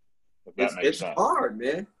do it. If that makes sense. It's hard,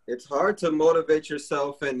 man. It's hard to motivate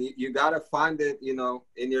yourself, and you got to find it, you know,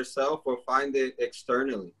 in yourself or find it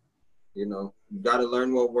externally. You know, you got to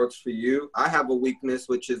learn what works for you. I have a weakness,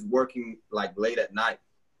 which is working like late at night.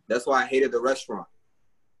 That's why I hated the restaurant.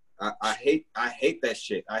 I hate that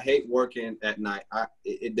shit. I hate working at night.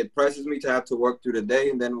 It depresses me to have to work through the day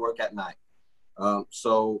and then work at night.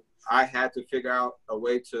 So I had to figure out a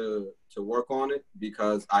way to work on it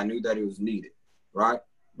because I knew that it was needed, right?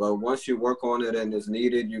 But once you work on it and it's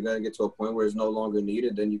needed, you're going to get to a point where it's no longer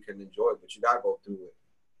needed, then you can enjoy it. But you got to go through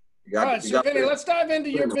it. All right, so Vinny, let's dive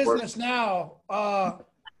into your business now.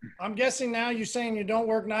 I'm guessing now you're saying you don't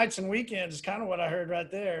work nights and weekends is kind of what I heard right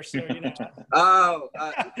there. So, you know.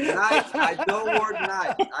 Nights, I don't work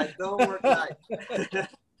nights. I don't work nights.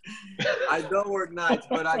 I don't work nights,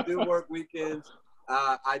 but I do work weekends.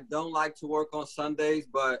 I don't like to work on Sundays,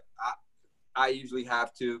 but I usually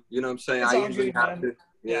have to. You know what I'm saying? I usually have to.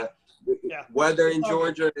 Yeah. Weather in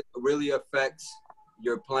Georgia really affects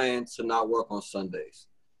your plans to not work on Sundays.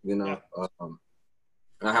 You know,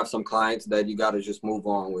 I have some clients that you got to just move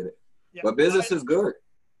on with it. Yeah. But business is good.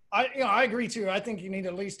 I agree too. I think you need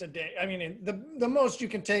at least a day. I mean, the most you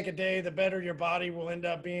can take a day, the better your body will end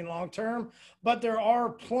up being long term. But there are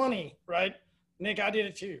plenty, right? Nick, I did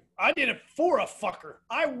it too. I did it for a fucker.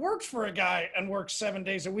 I worked for a guy and worked 7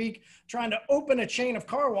 days a week trying to open a chain of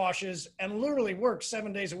car washes and literally worked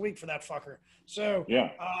 7 days a week for that fucker. So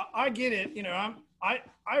I get it. You know, I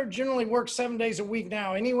generally work 7 days a week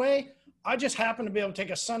now anyway. I just happen to be able to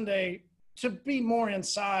take a Sunday to be more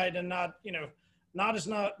inside and not, you know, not as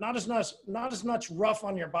much rough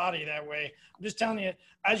on your body that way. I'm just telling you,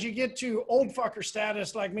 as you get to old fucker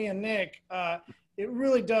status like me and Nick, it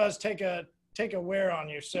really does take a wear on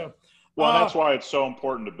you. So, well, that's why it's so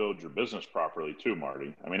important to build your business properly too,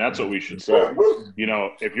 Marty. I mean, that's what we should say. You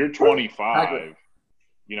know, if you're 25,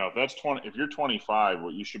 you know, if you're 25,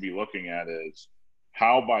 what you should be looking at is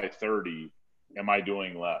how by 30 am I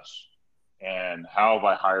doing less? And how have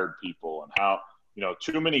I hired people? And how, you know,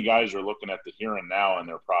 too many guys are looking at the here and now and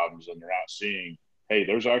their problems, and they're not seeing, hey,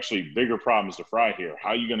 there's actually bigger problems to fry here.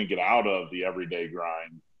 How are you going to get out of the everyday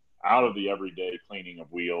grind, out of the everyday cleaning of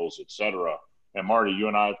wheels, et cetera? And Marty, you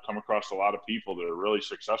and I have come across a lot of people that are really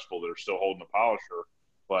successful that are still holding a polisher,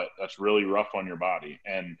 but that's really rough on your body.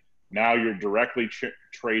 And now you're directly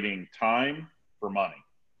trading time for money.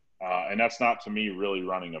 And that's not, to me, really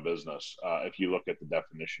running a business if you look at the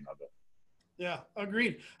definition of it. Yeah,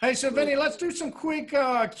 agreed. Hey, so Vinny, let's do some quick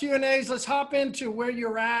Q&As. Let's hop into where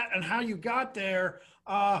you're at and how you got there.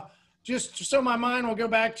 Just so my mind will go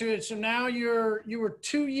back to it. So now you were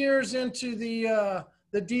 2 years into the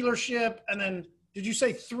dealership, and then did you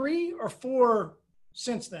say 3 or 4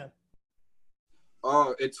 since then?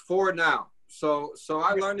 Oh, it's 4 now. So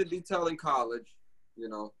I learned to detail in college. You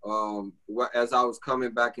know, as I was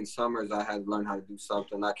coming back in summers, I had to learn how to do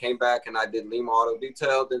something. I came back and I did Lima Auto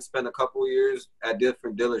Detail, then spent a couple of years at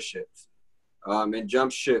different dealerships and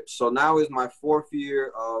jumped ships. So now is my 4th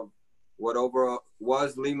year of what overall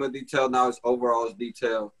was Lima Detail, now it's Overalls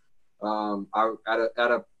Detail. At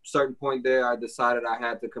a certain point there, I decided I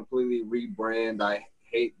had to completely rebrand. I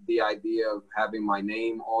hate the idea of having my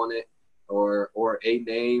name on it or a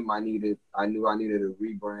name. I knew I needed a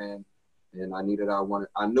rebrand. And I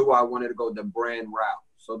knew I wanted to go the brand route.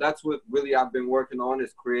 So that's what really I've been working on,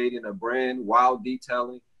 is creating a brand while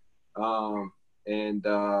detailing. We're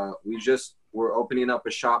opening up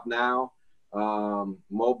a shop now.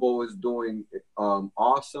 Mobile is doing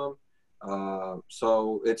awesome.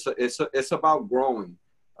 So it's about growing.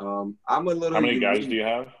 I'm a little. How many guys do you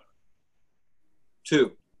have?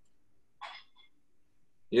 2.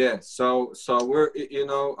 Yeah. So we're,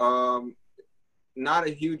 not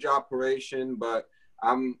a huge operation, but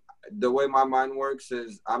the way my mind works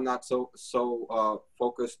is I'm not so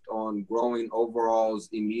focused on growing overalls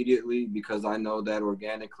immediately, because I know that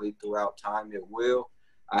organically throughout time it will.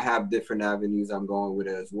 I have different avenues I'm going with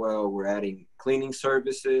it as well. We're adding cleaning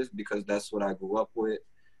services because that's what I grew up with.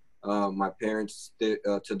 My parents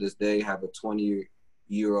to this day have a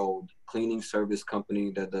 20-year-old cleaning service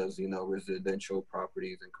company that does, residential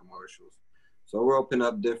properties and commercials. So we're opening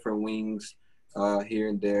up different wings here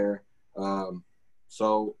and there.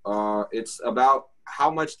 So it's about how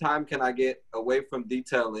much time can I get away from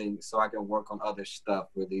detailing so I can work on other stuff,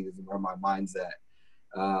 really, is where my mind's at.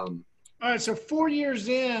 All right, so 4 years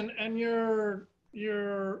in, and you're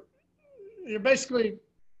basically,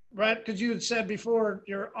 right, because you had said before,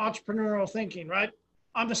 you're entrepreneurial thinking, right?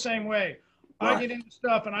 I'm the same way. Right. I get into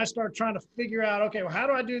stuff and I start trying to figure out, okay, well, how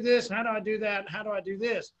do I do this? And how do I do that? And how do I do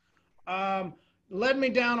this? Led me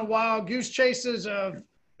down a wild goose chases of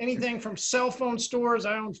anything from cell phone stores.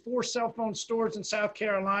 I owned 4 cell phone stores in South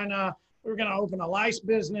Carolina. We were going to open a lice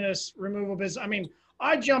business, removal business. I mean,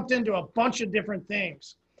 I jumped into a bunch of different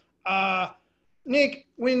things. Nick,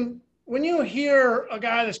 when you hear a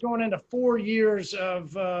guy that's going into 4 years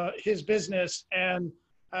of his business and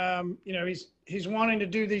he's wanting to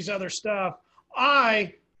do these other stuff,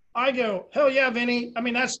 I go, hell yeah, Vinny. I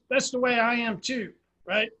mean, that's the way I am too,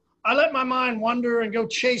 right? I let my mind wander and go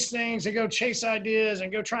chase things and go chase ideas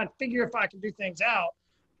and go try and figure if I can do things out.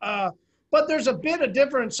 But there's a bit of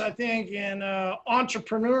difference, I think, in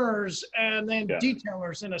entrepreneurs and then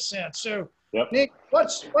detailers in a sense. So, Nick,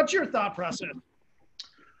 what's your thought process?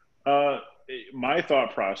 My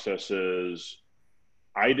thought process is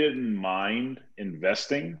I didn't mind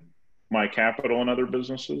investing my capital in other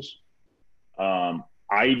businesses.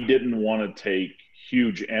 I didn't want to take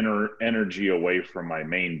huge energy away from my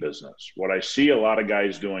main business. What I see a lot of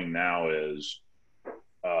guys doing now is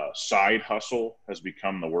side hustle has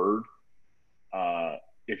become the word.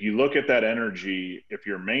 If you look at that energy, if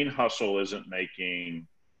your main hustle isn't making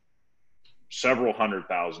several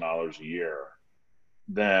 $100,000 a year,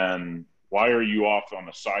 then why are you off on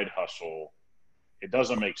the side hustle? It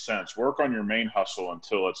doesn't make sense. Work on your main hustle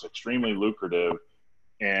until it's extremely lucrative,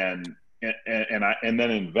 and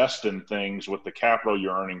then invest in things with the capital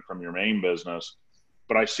you're earning from your main business.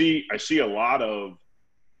 But I see a lot of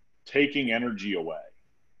taking energy away.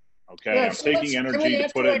 Okay, yeah, I'm taking energy to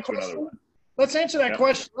put it into another one. Let's answer that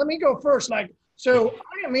question. Let me go first. So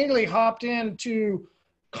I immediately hopped into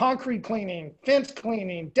concrete cleaning, fence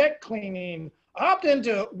cleaning, deck cleaning. I hopped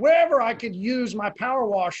into wherever I could use my power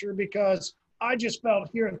washer because I just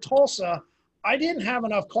felt here in Tulsa, I didn't have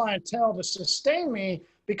enough clientele to sustain me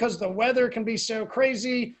because the weather can be so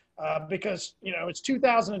crazy, because, it's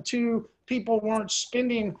 2002, people weren't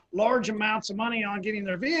spending large amounts of money on getting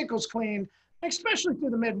their vehicles cleaned. especially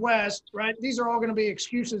through the Midwest, right? These are all going to be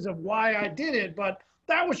excuses of why I did it, but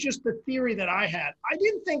that was just the theory that I had. I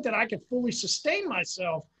didn't think that I could fully sustain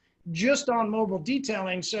myself just on mobile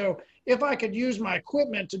detailing. So if I could use my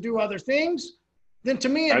equipment to do other things, then to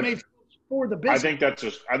me it made sense for the business.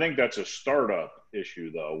 I think that's a startup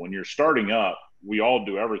issue though. When you're starting up, we all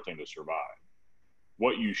do everything to survive.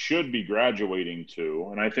 What you should be graduating to,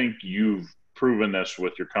 and I think you've proven this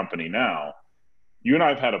with your company now, you and I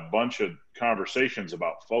have had a bunch of conversations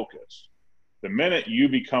about focus. The minute you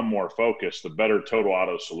become more focused, the better Total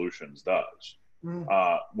Auto Solutions does.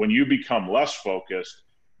 When you become less focused,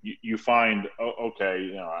 you find, okay,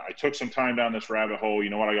 you know, I took some time down this rabbit hole. You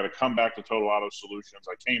know what? I got to come back to Total Auto Solutions.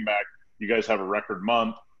 I came back. You guys have a record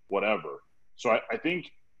month, whatever. So I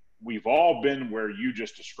think we've all been where you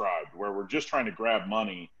just described, where we're just trying to grab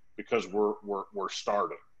money because we're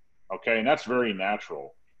starting. Okay, and that's very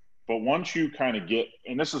natural. But once you kind of get,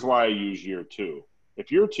 and this is why I use year two.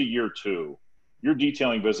 If you're to year two, your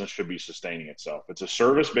detailing business should be sustaining itself. It's a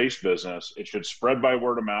service-based business. It should spread by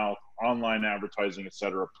word of mouth, online advertising, et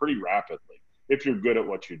cetera, pretty rapidly if you're good at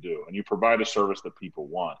what you do and you provide a service that people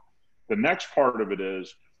want. The next part of it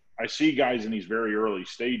is I see guys in these very early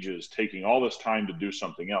stages taking all this time to do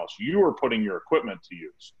something else. You are putting your equipment to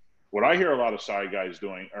use. What I hear a lot of side guys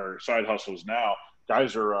doing, or side hustles now,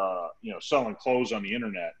 guys are selling clothes on the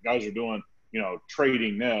internet. Guys are doing,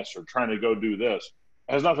 trading this or trying to go do this.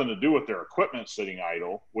 It has nothing to do with their equipment sitting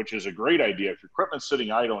idle, which is a great idea. If your equipment's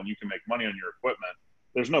sitting idle and you can make money on your equipment,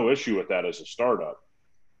 there's no issue with that as a startup.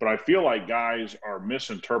 But I feel like guys are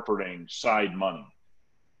misinterpreting side money.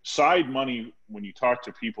 Side money, when you talk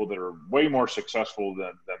to people that are way more successful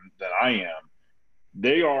than I am,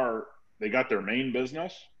 they got their main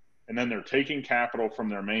business, and then they're taking capital from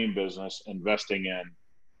their main business, investing in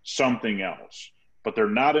something else. But they're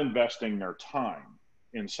not investing their time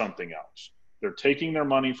in something else. They're taking their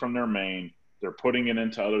money from their main, they're putting it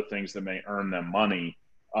into other things that may earn them money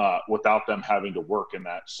without them having to work in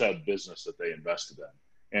that said business that they invested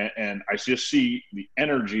in. And I just see the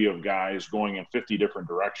energy of guys going in 50 different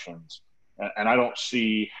directions. And I don't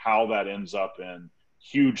see how that ends up in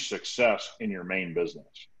huge success in your main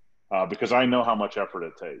business because I know how much effort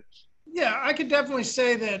it takes. Yeah, I could definitely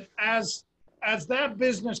say that as that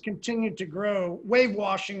business continued to grow, wave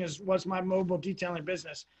washing was my mobile detailing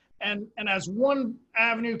business. And as one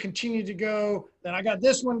avenue continued to go, then I got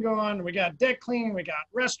this one going, we got deck cleaning, we got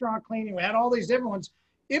restaurant cleaning, we had all these different ones.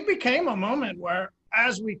 It became a moment where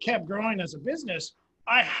as we kept growing as a business,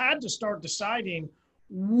 I had to start deciding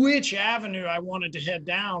which avenue I wanted to head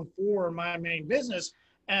down for my main business.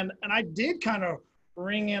 And I did kind of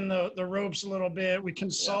bring in the ropes a little bit. We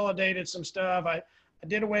consolidated some stuff. I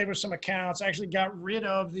did away with some accounts. I actually got rid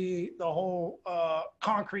of the whole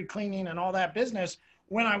concrete cleaning and all that business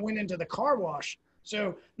when I went into the car wash.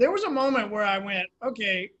 So there was a moment where I went,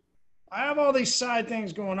 okay, I have all these side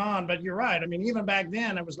things going on, but you're right. I mean, even back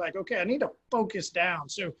then it was like, okay, I need to focus down.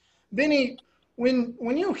 So Vinny,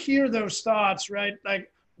 when you hear those thoughts, right,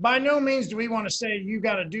 like by no means do we want to say you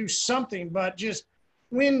got to do something, but just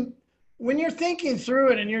when you're thinking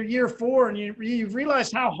through it and you're year 4 and you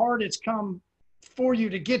realize how hard it's come for you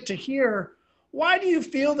to get to here, why do you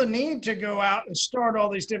feel the need to go out and start all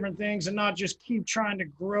these different things and not just keep trying to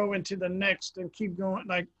grow into the next and keep going?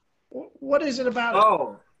 Like, what is it about it?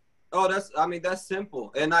 Oh, that's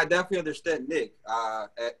simple. And I definitely understand Nick.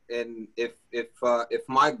 And if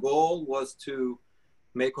my goal was to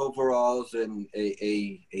make overalls and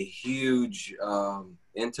a huge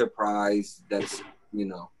enterprise that's,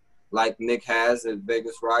 like Nick has at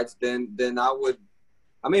Vegas Rides, then I would,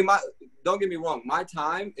 don't get me wrong. My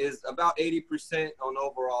time is about 80% on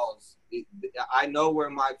overalls. I know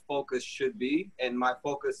where my focus should be, and my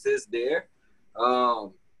focus is there.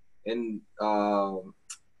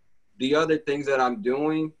 The other things that I'm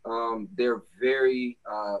doing, they're very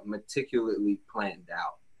meticulously planned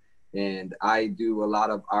out. And I do a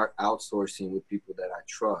lot of art outsourcing with people that I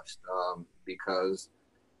trust because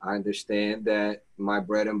I understand that my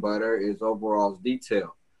bread and butter is overalls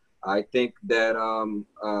detail. I think that a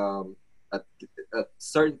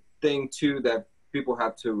certain thing too that people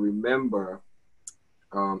have to remember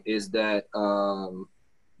is that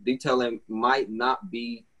detailing might not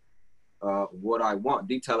be what I want.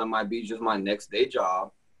 Detailing might be just my next day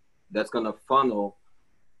job that's gonna funnel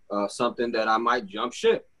something that I might jump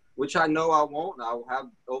ship, which I know I won't. I'll have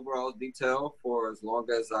overalls detail for as long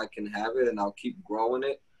as I can have it, and I'll keep growing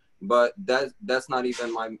it. But that's not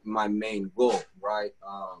even my main goal, right?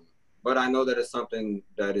 But I know that it's something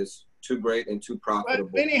that is too great and too profitable.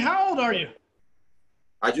 But Vinny, how old are you?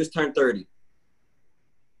 I just turned 30.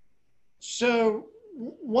 So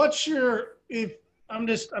what's your if I'm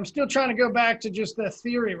still trying to go back to just the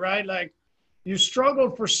theory, right? Like you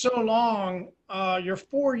struggled for so long, your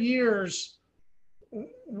 4 years,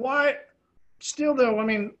 why still though, I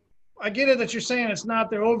mean, I get it that you're saying it's not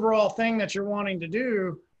the overall thing that you're wanting to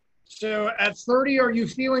do. So at 30, are you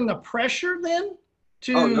feeling the pressure then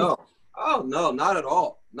to? Oh no, not at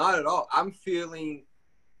all. Not at all. I'm feeling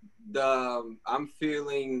the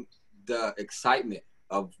excitement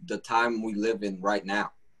of the time we live in right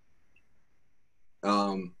now.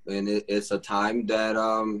 And it's a time that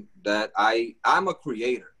I'm a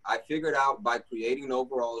creator. I figured out by creating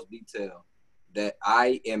overalls detail that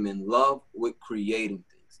I am in love with creating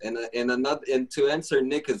things. And to answer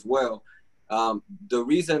Nick as well, the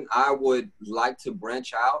reason I would like to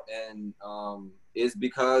branch out and is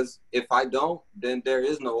because if I don't, then there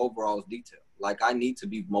is no overalls detail. Like I need to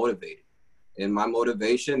be motivated. And my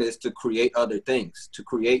motivation is to create other things, to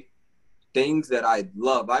create things that I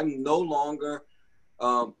love. I'm no longer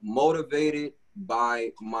motivated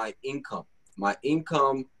by my income. My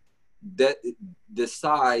income that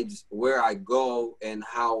decides where I go and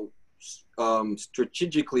how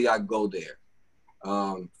strategically I go there.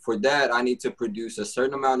 For that, I need to produce a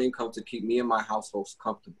certain amount of income to keep me and my household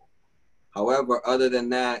comfortable. However, other than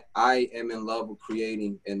that, I am in love with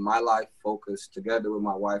creating, and my life focus together with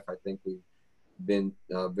my wife, I think we've been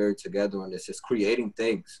very together on this, is creating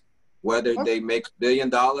things, whether they make $1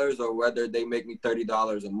 billion or whether they make me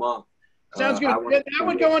 $30 a month. Sounds good. That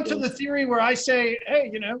would go into the theory where I say, hey,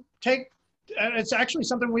 you know, it's actually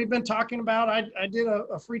something we've been talking about. I did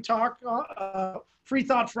a free talk, Free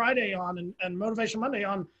Thought Friday on and Motivation Monday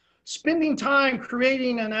on spending time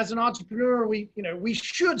creating. And as an entrepreneur, we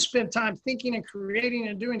should spend time thinking and creating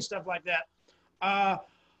and doing stuff like that.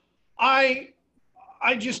 I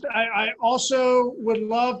also would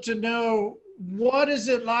love to know, what is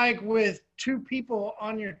it like with 2 people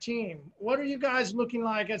on your team? What are you guys looking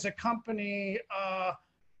like as a company?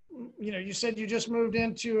 You said you just moved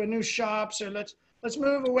into a new shop, so let's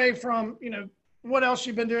move away from, what else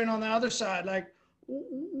you've been doing on the other side. Like,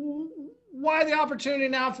 why the opportunity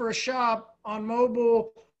now for a shop on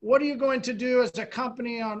mobile? What are you going to do as a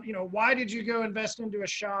company on, why did you go invest into a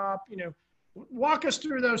shop? Walk us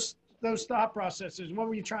through those thought processes. What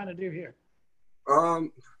were you trying to do here?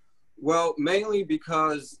 Well, mainly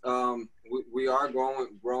because we are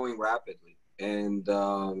growing rapidly, and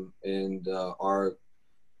our,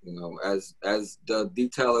 as the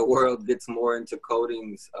detailer world gets more into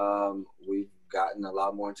coatings, we've gotten a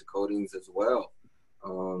lot more into coatings as well,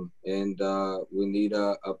 and we need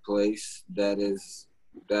a place that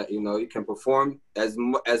you can perform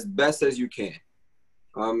as best as you can.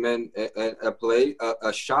 And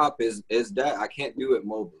a shop is that I can't do it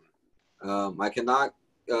mobily. I cannot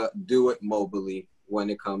do it mobily when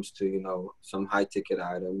it comes to some high ticket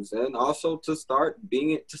items, and also to start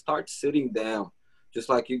sitting down, just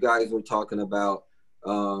like you guys were talking about,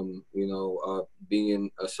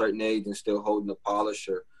 being a certain age and still holding a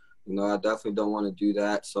polisher. I definitely don't want to do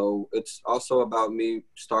that. So it's also about me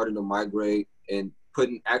starting to migrate and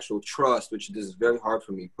putting actual trust, which is very hard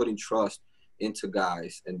for me, putting trust into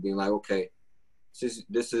guys and being like, okay, this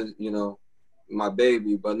is my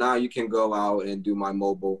baby, but now you can go out and do my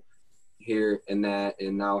mobile here and that,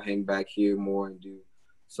 and now hang back here more and do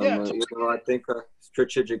some. I think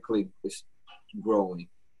strategically it's growing.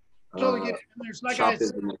 Totally get it. There's, like I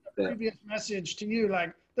said in the previous message to you,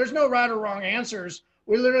 like there's no right or wrong answers.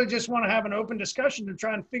 We literally just want to have an open discussion to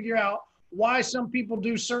try and figure out why some people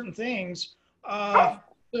do certain things.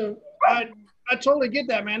 So I totally get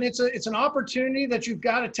that, man. It's an opportunity that you've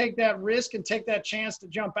got to take that risk and take that chance to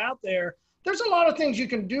jump out there. There's a lot of things you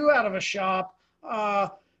can do out of a shop,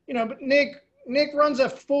 but Nick runs a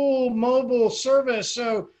full mobile service.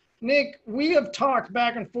 So Nick, we have talked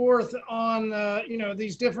back and forth on,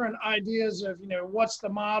 these different ideas of, what's the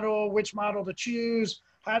model, which model to choose,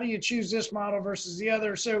 how do you choose this model versus the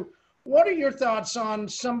other? So what are your thoughts on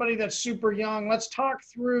somebody that's super young? Let's talk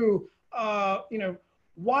through,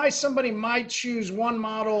 why somebody might choose one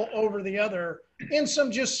model over the other, and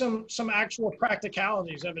some actual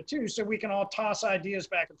practicalities of it too, so we can all toss ideas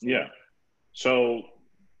back and forth. Yeah. So,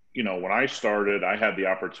 when I started, I had the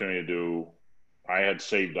opportunity I had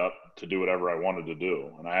saved up to do whatever I wanted to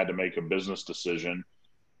do, and I had to make a business decision.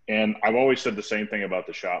 And I've always said the same thing about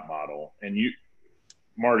the shop model. And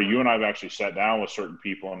Marty, you and I have actually sat down with certain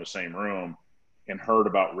people in the same room and heard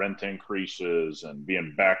about rent increases and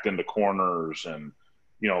being backed into corners. And,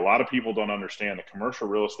 a lot of people don't understand the commercial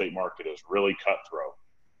real estate market is really cutthroat.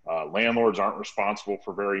 Landlords aren't responsible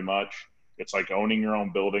for very much. It's like owning your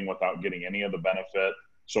own building without getting any of the benefit.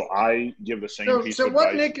 So I give the same piece so of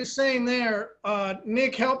what advice. Nick is saying there,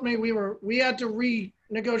 Nick helped me. We had to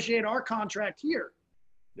renegotiate our contract here.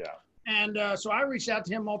 Yeah. And so I reached out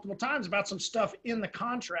to him multiple times about some stuff in the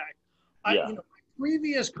contract. Yeah. My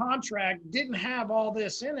previous contract didn't have all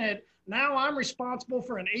this in it. Now I'm responsible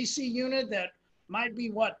for an AC unit that might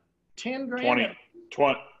be what, 10 grand?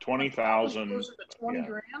 20,000. Closer to 20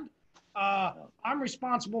 grand. I'm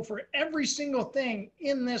responsible for every single thing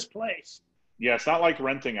in this place. Yeah, it's not like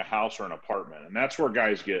renting a house or an apartment. And that's where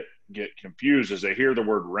guys get confused as they hear the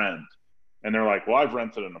word rent. And they're like, well, I've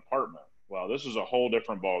rented an apartment. Well, this is a whole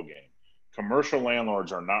different ballgame. Commercial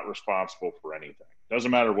landlords are not responsible for anything.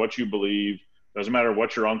 Doesn't matter what you believe. Doesn't matter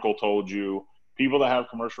what your uncle told you. People that have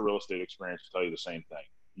commercial real estate experience will tell you the same thing.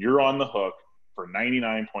 You're on the hook for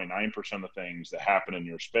 99.9% of things that happen in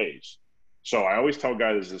your space. So I always tell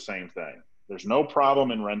guys the same thing. There's no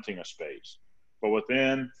problem in renting a space. But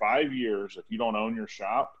within 5 years, if you don't own your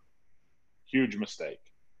shop, huge mistake.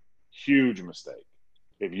 Huge mistake.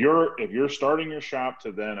 If you're starting your shop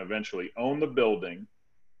to then eventually own the building,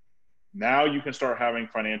 now you can start having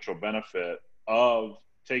financial benefit of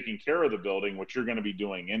taking care of the building, which you're going to be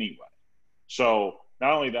doing anyway. So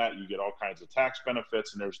not only that, you get all kinds of tax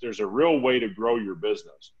benefits, and there's a real way to grow your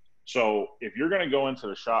business. So if you're going to go into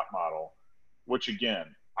the shop model, which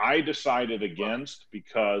again, I decided against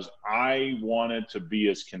because I wanted to be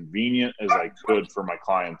as convenient as I could for my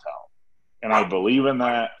clientele. And I believe in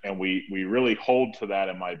that, and we really hold to that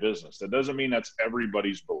in my business. That doesn't mean that's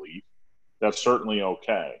everybody's belief. That's certainly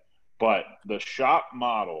okay. But the shop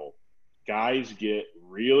model, guys get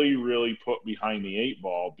really, really put behind the 8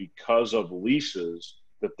 ball because of leases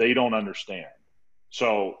that they don't understand.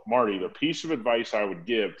 So, Marty, the piece of advice I would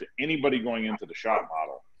give to anybody going into the shop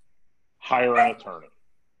model, hire an attorney.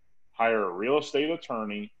 Hire a real estate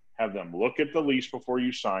attorney, have them look at the lease before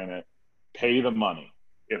you sign it, pay the money.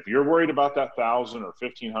 If you're worried about that $1,000 or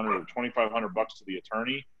 $1,500 or $2,500 to the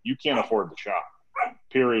attorney, you can't afford the shop.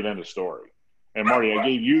 Period. End of story. And Marty, I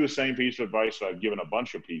gave you the same piece of advice that I've given a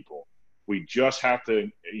bunch of people. We just have to,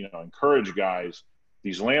 encourage guys.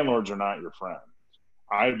 These landlords are not your friends.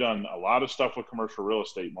 I've done a lot of stuff with commercial real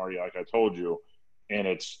estate, Marty, like I told you, and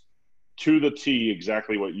it's to the T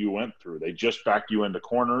exactly what you went through. They just back you into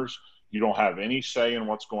corners. You don't have any say in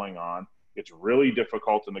what's going on. It's really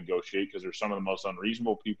difficult to negotiate because they're some of the most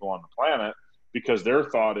unreasonable people on the planet because their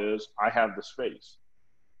thought is, I have the space.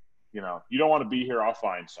 You don't want to be here, I'll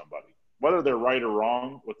find somebody. Whether they're right or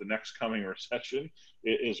wrong with the next coming recession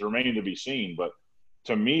is remaining to be seen. But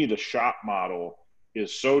to me, the shop model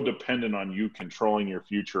is so dependent on you controlling your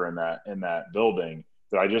future in that building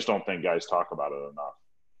that I just don't think guys talk about it enough.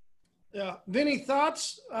 Yeah. Vinny,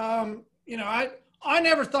 thoughts? I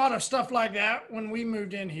never thought of stuff like that when we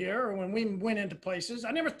moved in here or when we went into places.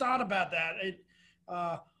 I never thought about that.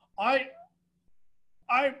 I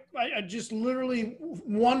just literally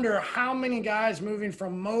wonder how many guys moving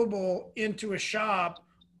from mobile into a shop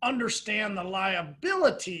understand the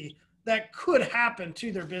liability that could happen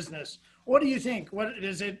to their business. What do you think? What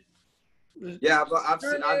is it? Yeah, but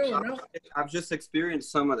I've just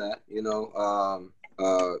experienced some of that,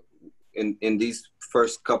 in these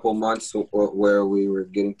first couple months where we were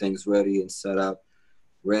getting things ready and set up.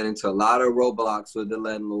 Ran into a lot of roadblocks with the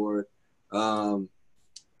landlord. I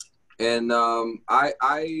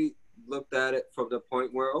looked at it from the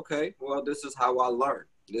point where, okay, well, this is how I learn.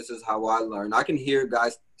 I can hear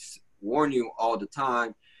guys warn you all the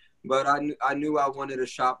time, but I knew I wanted to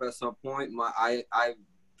shop at some point. I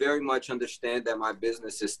very much understand that my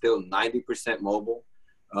business is still 90% mobile.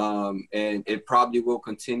 And it probably will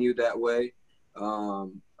continue that way.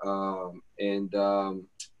 Well,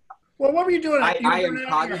 what were you doing? I am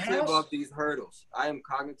cognitive of these hurdles. And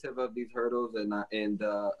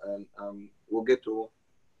we'll get through them.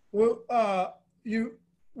 Well,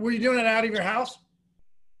 were you doing it out of your house?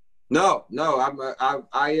 No.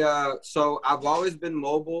 So I've always been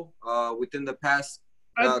mobile. Within the past.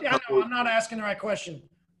 I know I'm not asking the right question.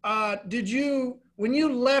 When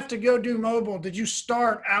you left to go do mobile, did you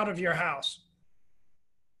start out of your house?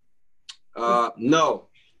 No.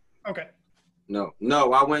 Okay. No.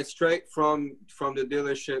 I went straight from the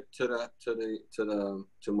dealership to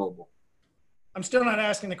mobile. I'm still not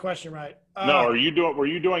asking the question right. No. Were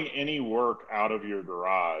you doing any work out of your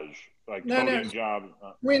garage, like coding job?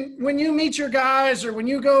 When you meet your guys, or when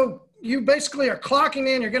you go, you basically are clocking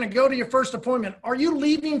in. You're going to go to your first appointment. Are you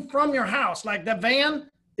leaving from your house, like the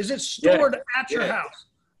van? Is it stored at your house?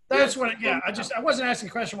 That's what. I wasn't asking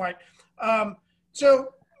the question right.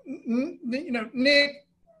 So, Nick,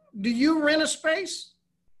 do you rent a space?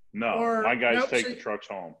 No, my guys take the trucks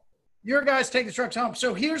home. Your guys take the trucks home.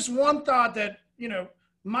 So here's one thought that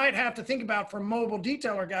might have to think about for mobile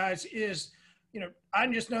detailer guys is, I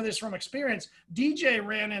just know this from experience. DJ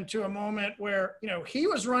ran into a moment where, he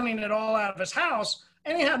was running it all out of his house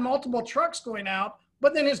and he had multiple trucks going out,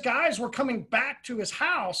 but then his guys were coming back to his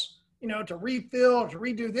house, to refill, to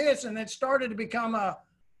redo this. And it started to become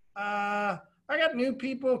I got new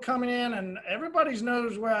people coming in and everybody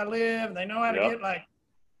knows where I live. They know how to get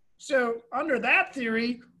so under that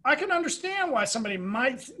theory, I can understand why somebody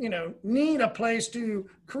might, need a place to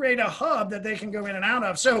create a hub that they can go in and out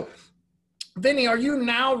of. So Vinny, are you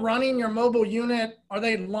now running your mobile unit? Are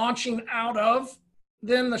they launching out of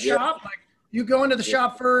then the shop? Like you go into the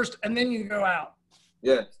shop first and then you go out?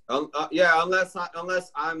 Yes. Unless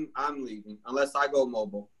I'm leaving, unless I go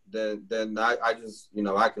mobile, then I just,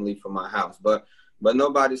 I can leave from my house, but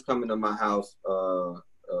nobody's coming to my house.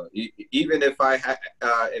 Even if I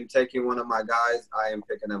am taking one of my guys, I am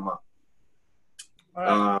picking them up.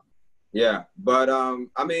 But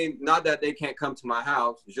I mean, not that they can't come to my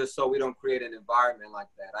house, just so we don't create an environment like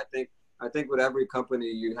that. I think with every company,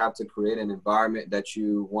 you have to create an environment that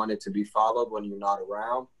you want it to be followed when you're not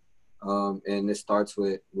around. And it starts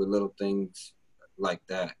with little things like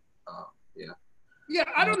that. Yeah,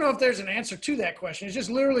 I don't know if there's an answer to that question. It's just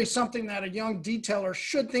literally something that a young detailer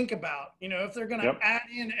should think about. If they're going to add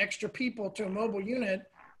in extra people to a mobile unit,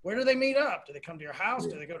 where do they meet up? Do they come to your house?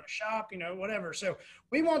 Do they go to a shop? Whatever. So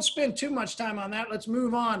we won't spend too much time on that. Let's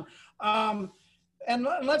move on. And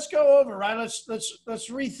let's go over, right? Let's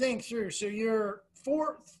rethink through. So you're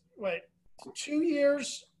 2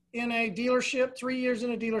 years in a dealership, 3 years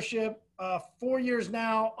in a dealership, 4 years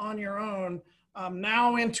now on your own,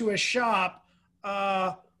 now into a shop.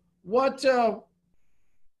 What do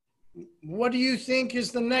you think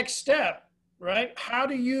is the next step, right? How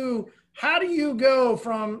do you go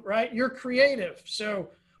from, right? You're creative. So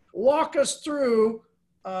walk us through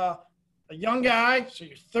a young guy. So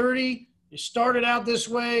you're 30, you started out this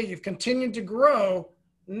way, you've continued to grow.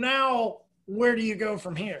 Now, where do you go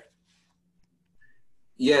from here?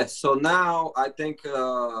 Yes. So now I think,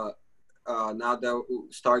 now that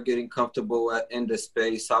we start getting comfortable in the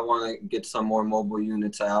space, I want to get some more mobile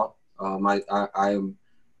units out. I'm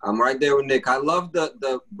right there with Nick. I love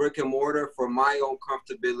the brick and mortar for my own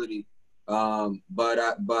comfortability, but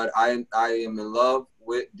I am in love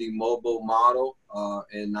with the mobile model,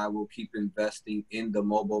 and I will keep investing in the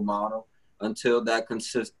mobile model until that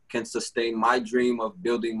can sustain my dream of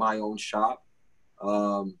building my own shop,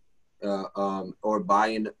 or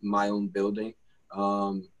buying my own building.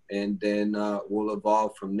 And then we'll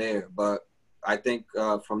evolve from there. But I think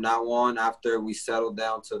from now on, after we settle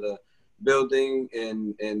down to the building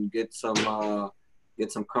and get some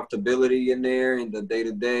comfortability in there in the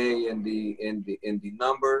day-to-day and the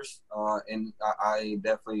numbers, and I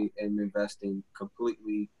definitely am investing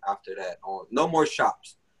completely after that on no more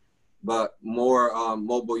shops, but more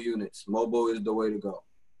mobile units. Mobile is the way to go.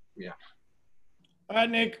 Yeah. All right,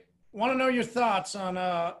 Nick. Want to know your thoughts on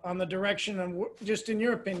the direction and just in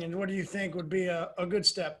your opinion, what do you think would be a good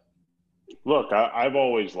step? Look, I've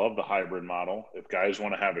always loved the hybrid model. If guys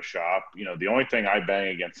want to have a shop, the only thing I bang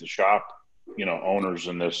against the shop, owners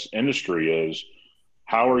in this industry is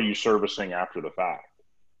how are you servicing after the fact?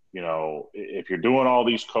 If you're doing all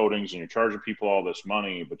these coatings and you're charging people all this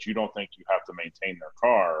money, but you don't think you have to maintain their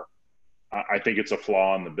car, I think it's a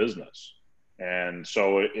flaw in the business. And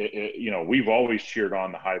so, we've always cheered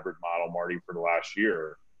on the hybrid model, Marty, for the last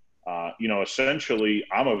year. Essentially,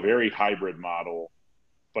 I'm a very hybrid model,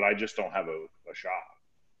 but I just don't have a shop.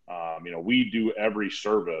 We do every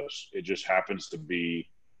service. It just happens to be,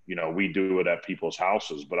 we do it at people's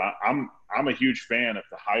houses. But I'm a huge fan if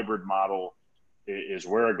the hybrid model is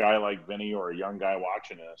where a guy like Vinny or a young guy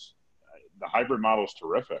watching this, the hybrid model is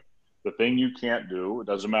terrific. The thing you can't do, it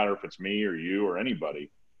doesn't matter if it's me or you or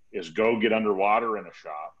anybody, is go get underwater in a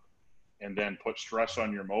shop and then put stress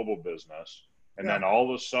on your mobile business. And then all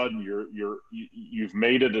of a sudden you've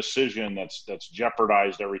made a decision that's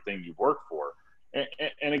jeopardized everything you've worked for.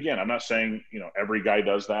 And again, I'm not saying, every guy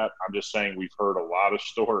does that. I'm just saying we've heard a lot of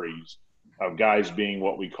stories of guys being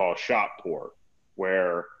what we call shop poor,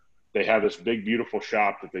 where they have this big, beautiful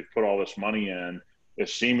shop that they've put all this money in. It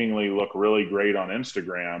seemingly look really great on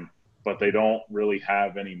Instagram, but they don't really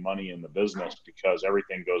have any money in the business because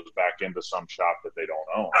everything goes back into some shop that they don't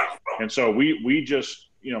own. And so we just,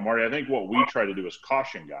 Marty, I think what we try to do is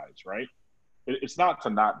caution guys, right? It's not to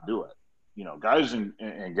not do it. Guys and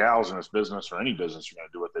gals in this business or any business are going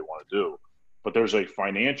to do what they want to do, but there's a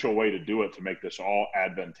financial way to do it to make this all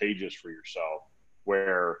advantageous for yourself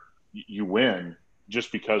where you win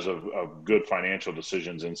just because of good financial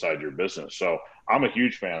decisions inside your business. So I'm a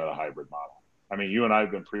huge fan of the hybrid model. I mean, you and I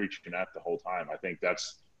have been preaching that the whole time. I think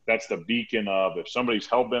that's the beacon of, if somebody's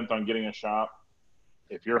hell-bent on getting a shop,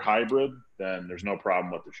 if you're hybrid, then there's no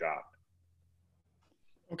problem with the shop.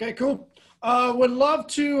 Okay, cool. Would love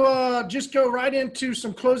to just go right into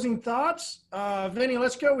some closing thoughts. Vinny,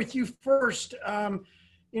 let's go with you first.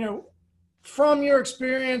 From your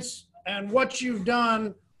experience and what you've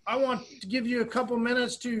done, I want to give you a couple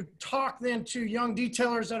minutes to talk then to young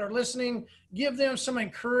detailers that are listening, give them some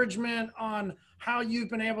encouragement on how you've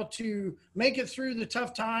been able to make it through the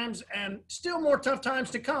tough times and still more tough times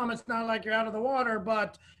to come. It's not like you're out of the water,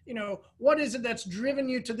 but what is it that's driven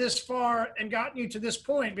you to this far and gotten you to this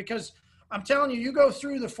point? Because I'm telling you, you go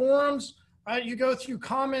through the forums, right? You go through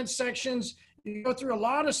comment sections, you go through a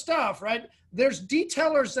lot of stuff, right? There's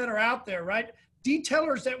detailers that are out there, right?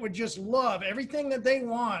 Detailers that would just love everything that they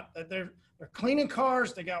want, that they're cleaning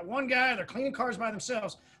cars. They got one guy, they're cleaning cars by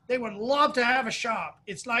themselves. They would love to have a shop.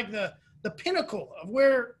 It's like the pinnacle of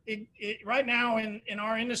where it right now in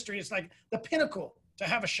our industry, it's like the pinnacle to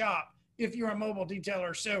have a shop if you're a mobile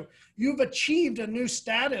detailer. So you've achieved a new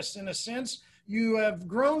status in a sense. You have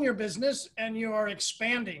grown your business and you are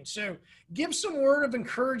expanding. So give some word of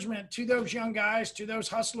encouragement to those young guys, to those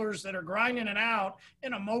hustlers that are grinding it out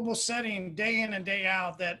in a mobile setting day in and day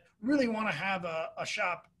out that really want to have a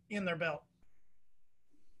shop in their belt.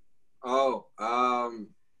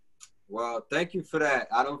 Well, thank you for that.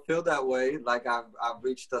 I don't feel that way. Like I've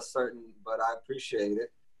reached a certain, but I appreciate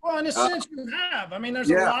it. Well, in a sense you have. I mean, there's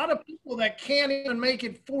a lot of people that can't even make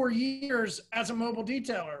it 4 years as a mobile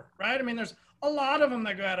detailer, right? I mean, there's a lot of them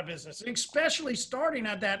that go out of business, especially starting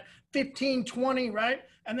at that 15, 20, right?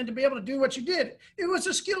 And then to be able to do what you did, it was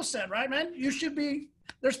a skill set, right, man?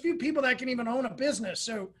 There's few people that can even own a business.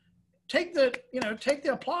 So take the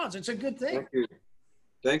applause. It's a good thing.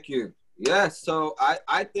 Thank you. Yeah. So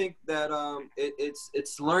I think that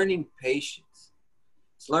it's learning patience.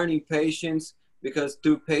 It's learning patience because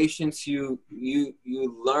through patience, you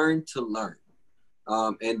learn to learn.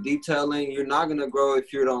 And detailing, you're not going to grow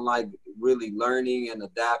if you don't like really learning and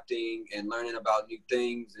adapting and learning about new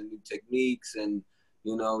things and new techniques. And,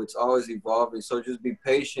 it's always evolving. So just be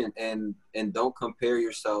patient and don't compare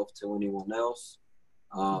yourself to anyone else.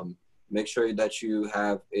 Make sure that you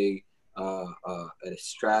have a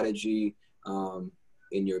strategy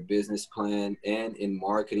in your business plan and in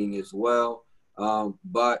marketing as well.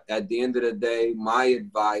 But at the end of the day, my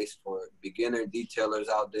advice for beginner detailers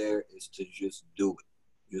out there is to just do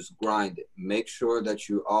it. Just grind it. Make sure that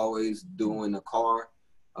you're always doing a car.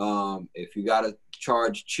 If you got to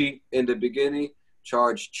charge cheap in the beginning,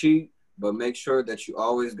 charge cheap, but make sure that you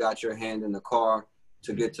always got your hand in the car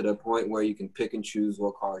to get to the point where you can pick and choose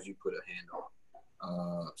what cars you put a hand on.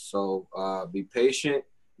 So be patient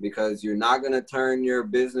because you're not going to turn your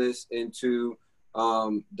business into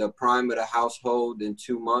the prime of the household in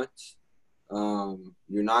 2 months.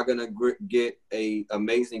 You're not going to get a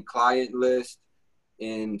amazing client list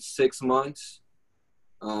in 6 months.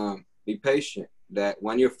 Be patient. That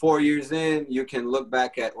when you're 4 years in, you can look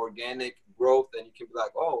back at organic growth and you can be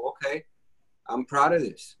like, oh, okay, I'm proud of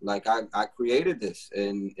this. Like I created this.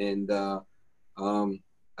 And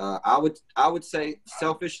I would say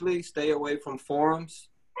selfishly, stay away from forums,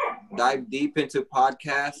 dive deep into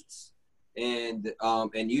podcasts and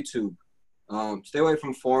YouTube. Stay away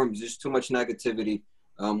from forums. There's too much negativity.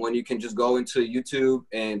 When you can just go into YouTube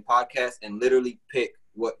and podcast and literally pick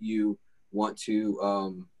what you want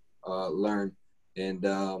to learn. And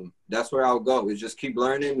that's where I'll go, is just keep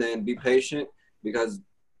learning and be patient because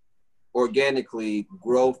organically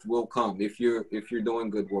growth will come if you're doing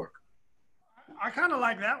good work. I kind of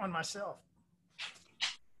like that one myself.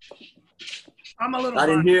 I'm a little. I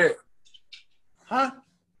didn't hear it. Huh?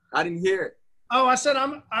 I didn't hear it. Oh, I said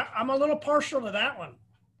I'm a little partial to that one.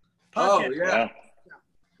 Podcast. Oh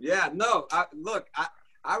yeah. No,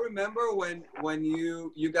 I remember when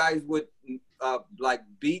you guys would like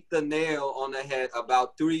beat the nail on the head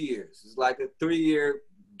about 3 years. It's like a 3-year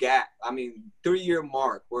gap. 3-year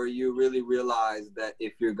mark where you really realize that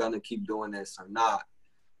if you're gonna keep doing this or not.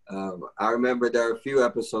 I remember there are a few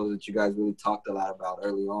episodes that you guys really talked a lot about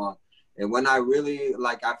early on. And when I really,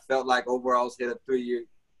 I felt like overalls hit a 3-year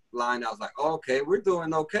line, I was like, oh, okay, we're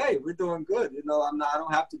doing okay. We're doing good. I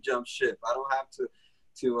don't have to jump ship. I don't have to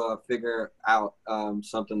figure out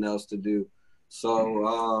something else to do.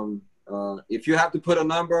 So if you have to put a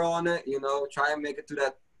number on it, try and make it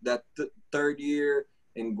to that third year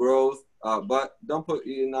in growth. But don't put, I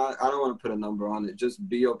don't want to put a number on it. Just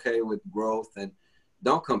be okay with growth and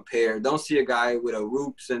don't compare. Don't see a guy with a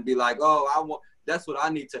Roops and be like, oh, that's what I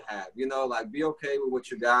need to have. Be okay with what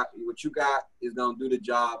you got. What you got is going to do the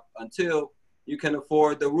job until you can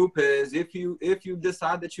afford the Rupes if you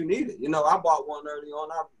decide that you need it. You know, I bought one early on.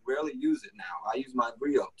 I rarely use it now. I use my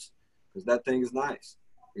griots because that thing is nice,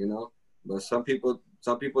 you know. But some people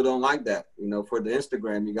don't like that. You know, for the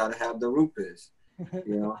Instagram, you got to have the Rupes,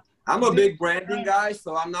 you know. I'm a big branding guy,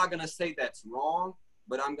 so I'm not going to say that's wrong,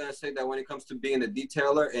 but I'm going to say that when it comes to being a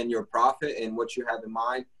detailer and your profit and what you have in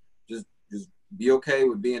mind, just be okay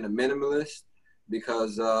with being a minimalist,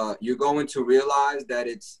 because you're going to realize that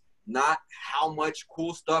it's not how much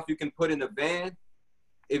cool stuff you can put in a van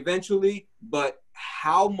eventually, but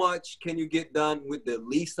how much can you get done with the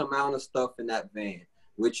least amount of stuff in that van,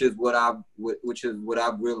 which is what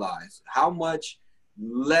I've realized. How much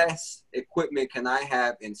less equipment can I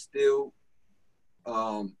have and still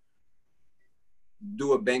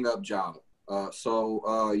do a bang up job?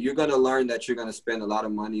 So you're gonna learn that you're gonna spend a lot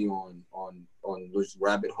of money on those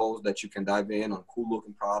rabbit holes that you can dive in on cool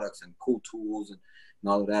looking products and cool tools and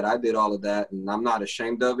all of that. I did all of that, and I'm not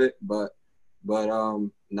ashamed of it. But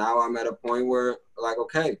now I'm at a point where, like,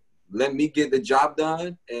 okay, let me get the job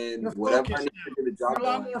done, and whatever I need to get the job done. You're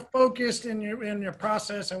a lot more focused in your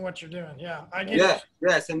process and what you're doing. Yeah, I get it.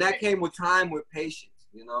 Yes, and that came with time, with patience.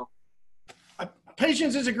 You know,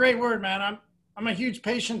 patience is a great word, man. I'm a huge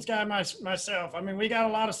patience guy myself. I mean, we got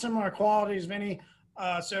a lot of similar qualities, Vinny.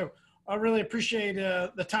 So I really appreciate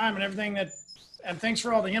the time and everything and thanks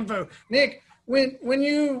for all the info. Nick, when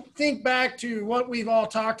you think back to what we've all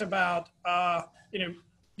talked about, you know,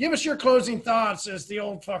 give us your closing thoughts as the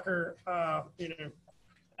old fucker, you know,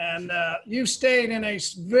 and you've stayed in a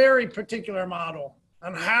very particular model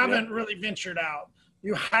and haven't really ventured out.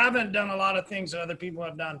 You haven't done a lot of things that other people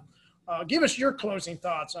have done. Give us your closing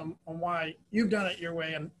thoughts on why you've done it your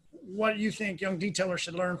way and what you think young detailers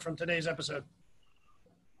should learn from today's episode.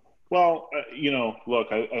 Well, you know, look,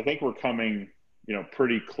 I think we're coming, you know,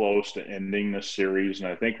 pretty close to ending this series. And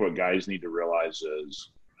I think what guys need to realize is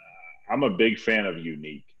I'm a big fan of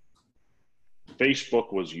unique.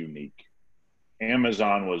 Facebook was unique.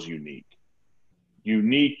 Amazon was unique.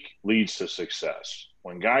 Unique leads to success.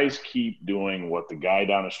 When guys keep doing what the guy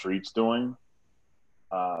down the street's doing,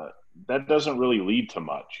 that doesn't really lead to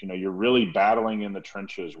much. You know, you're really battling in the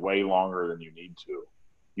trenches way longer than you need to.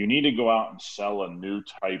 You need to go out and sell a new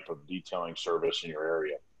type of detailing service in your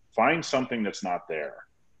area. Find something that's not there,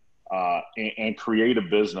 and create a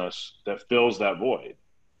business that fills that void.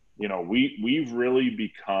 You know, we've really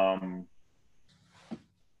become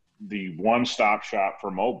the one-stop shop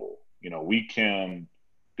for mobile. You know, we can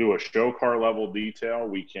do a show car level detail.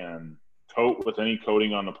 We can coat with any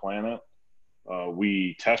coating on the planet.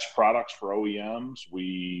 We test products for OEMs.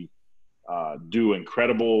 We do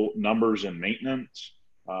incredible numbers in maintenance.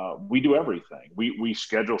 We do everything. We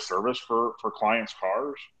schedule service for clients'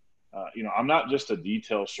 cars. You know, I'm not just a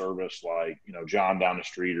detail service like, you know, John down the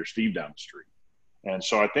street or Steve down the street. And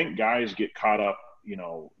so I think guys get caught up. You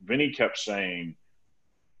know, Vinny kept saying,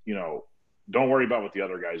 you know, don't worry about what the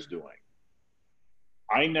other guy's doing.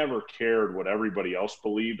 I never cared what everybody else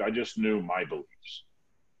believed. I just knew my beliefs.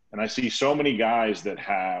 And I see so many guys that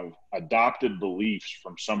have adopted beliefs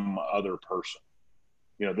from some other person.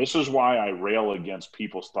 You know, this is why I rail against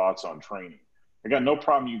people's thoughts on training. I got no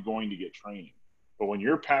problem you going to get training. But when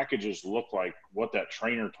your packages look like what that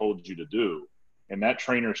trainer told you to do, and that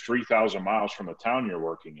trainer's 3,000 miles from the town you're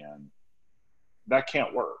working in, that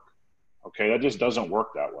can't work. Okay, that just doesn't work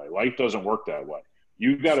that way. Life doesn't work that way.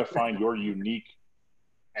 You've got to find your unique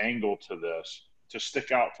angle to this to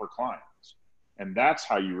stick out for clients. And that's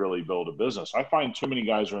how you really build a business. I find too many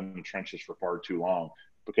guys are in the trenches for far too long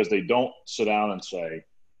because they don't sit down and say,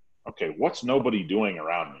 okay, what's nobody doing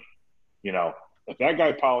around me? You know, if that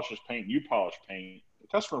guy polishes paint, you polish paint, the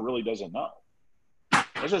customer really doesn't know.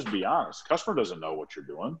 Let's just be honest. The customer doesn't know what you're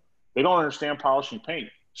doing. They don't understand polishing paint.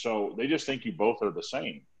 So they just think you both are the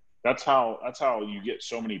same. That's how you get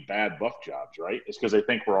so many bad buff jobs, right? It's because they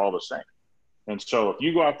think we're all the same. And so if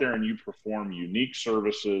you go out there and you perform unique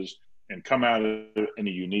services and come at it in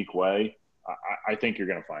a unique way, I think you're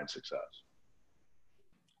going to find success.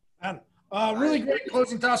 Really great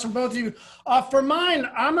closing thoughts from both of you. For mine,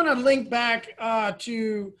 I'm going to link back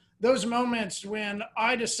to those moments when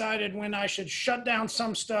I decided when I should shut down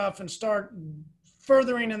some stuff and start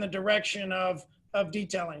furthering in the direction of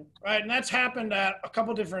detailing, right? And that's happened at a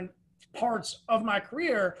couple different parts of my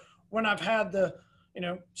career when I've had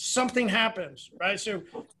something happens, right? So,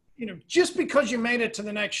 just because you made it to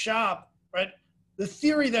the next shop, right? The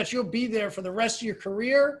theory that you'll be there for the rest of your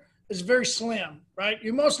career is very slim, right?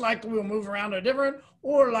 You most likely will move around to a different,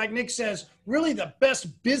 or like Nick says, really the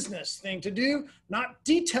best business thing to do, not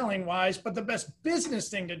detailing wise, but the best business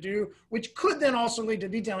thing to do, which could then also lead to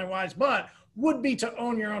detailing wise, but would be to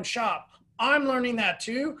own your own shop. I'm learning that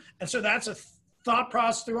too. And so that's a thought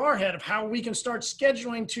process through our head of how we can start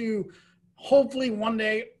scheduling to hopefully one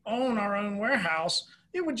day own our own warehouse.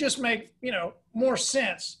 It would just make, more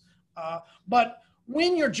sense. But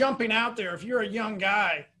when you're jumping out there, if you're a young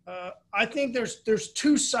guy, I think there's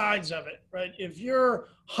two sides of it, right? If you're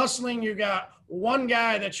hustling, you got one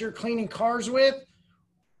guy that you're cleaning cars with.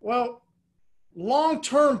 Well,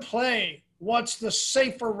 long-term play, what's the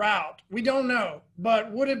safer route? We don't know,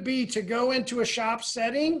 but would it be to go into a shop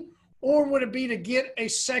setting, or would it be to get a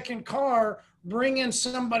second car, bring in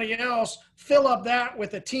somebody else, fill up that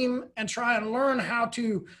with a team, and try and learn how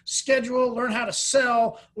to schedule, learn how to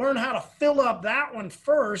sell, learn how to fill up that one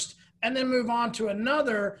first, and then move on to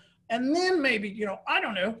another. And then maybe, I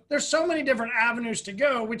don't know, there's so many different avenues to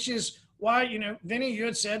go, which is why, Vinny, you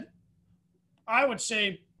had said, I would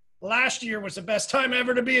say last year was the best time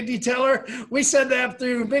ever to be a detailer. We said that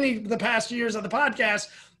through many the past years of the podcast.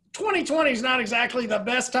 2020 is not exactly the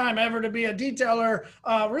best time ever to be a detailer,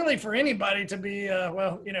 really for anybody to be,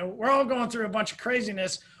 we're all going through a bunch of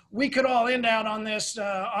craziness. We could all end out on this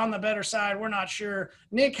on the better side. We're not sure.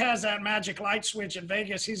 Nick has that magic light switch in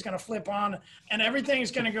Vegas. He's going to flip on and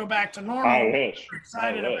everything's going to go back to normal. I wish. We're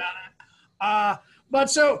excited about it. But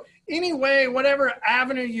so anyway, whatever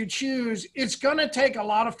avenue you choose, it's going to take a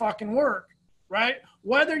lot of fucking work, right?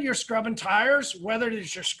 Whether you're scrubbing tires, whether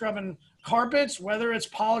it's you're scrubbing carpets, whether it's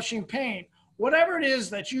polishing paint, whatever it is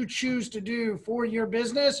that you choose to do for your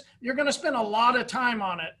business, you're going to spend a lot of time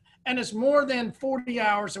on it. And it's more than 40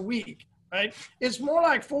 hours a week, right? It's more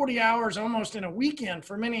like 40 hours almost in a weekend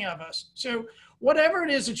for many of us. So whatever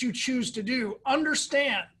it is that you choose to do,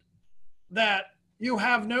 understand that you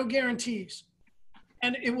have no guarantees,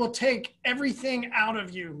 and it will take everything out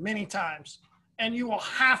of you many times, and you will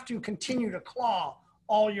have to continue to claw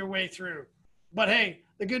all your way through. But hey,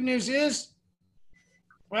 the good news is,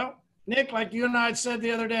 well, Nick, like you and I said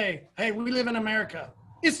the other day, hey, we live in America.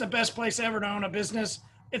 It's the best place ever to own a business.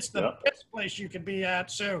 It's the best place you could be at.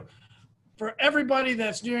 So for everybody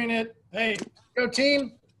that's doing it, hey, go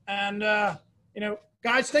team. And,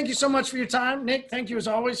 guys, thank you so much for your time. Nick, thank you as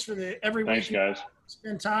always for every week. Thanks, guys.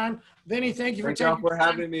 Spend time. Vinny, thank you for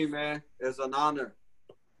having me, man. It's an honor.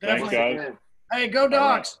 Thanks, guys. Hey, go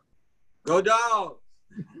Dogs. Go Dogs.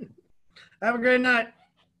 Have a great night.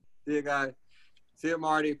 See you, guys. See you,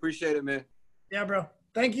 Marty. Appreciate it, man. Yeah, bro.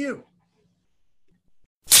 Thank you.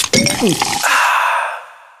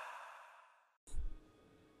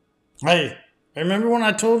 Hey, remember when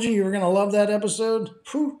I told you were going to love that episode?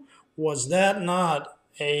 Whew, was that not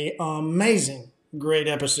an amazing, great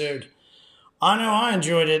episode? I know I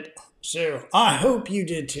enjoyed it, so I hope you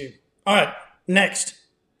did too. All right, next,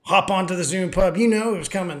 hop onto the Zoom Pub. You know it was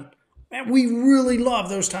coming. Man, we really love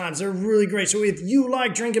those times. They're really great. So if you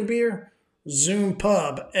like drinking beer, Zoom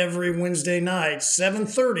Pub every Wednesday night,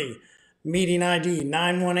 7:30. Meeting ID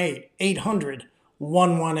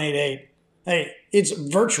 918-800-1188. Hey, it's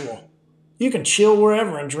virtual. You can chill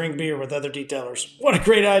wherever and drink beer with other detailers. What a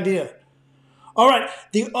great idea. All right,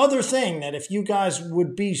 the other thing that if you guys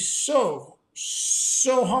would be so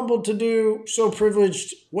humbled to do, so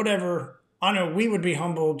privileged, whatever, I know we would be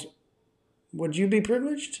humbled. Would you be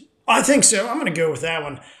privileged? I think so. I'm going to go with that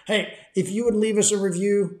one. Hey, if you would leave us a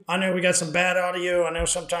review, I know we got some bad audio. I know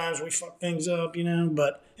sometimes we fuck things up,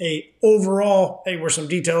 but hey, overall, hey, we're some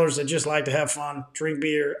detailers that just like to have fun, drink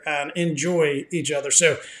beer, and enjoy each other.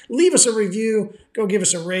 So leave us a review. Go give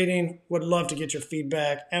us a rating. Would love to get your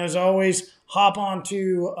feedback. And as always, hop on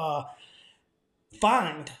to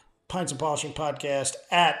find Pints and Polishing Podcast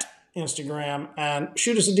at Instagram and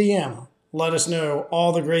shoot us a DM. Let us know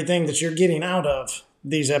all the great things that you're getting out of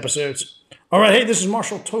these episodes. All right, hey, this is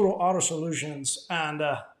Marshall Total Auto Solutions, and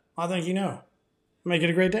I think Make it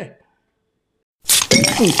a great day.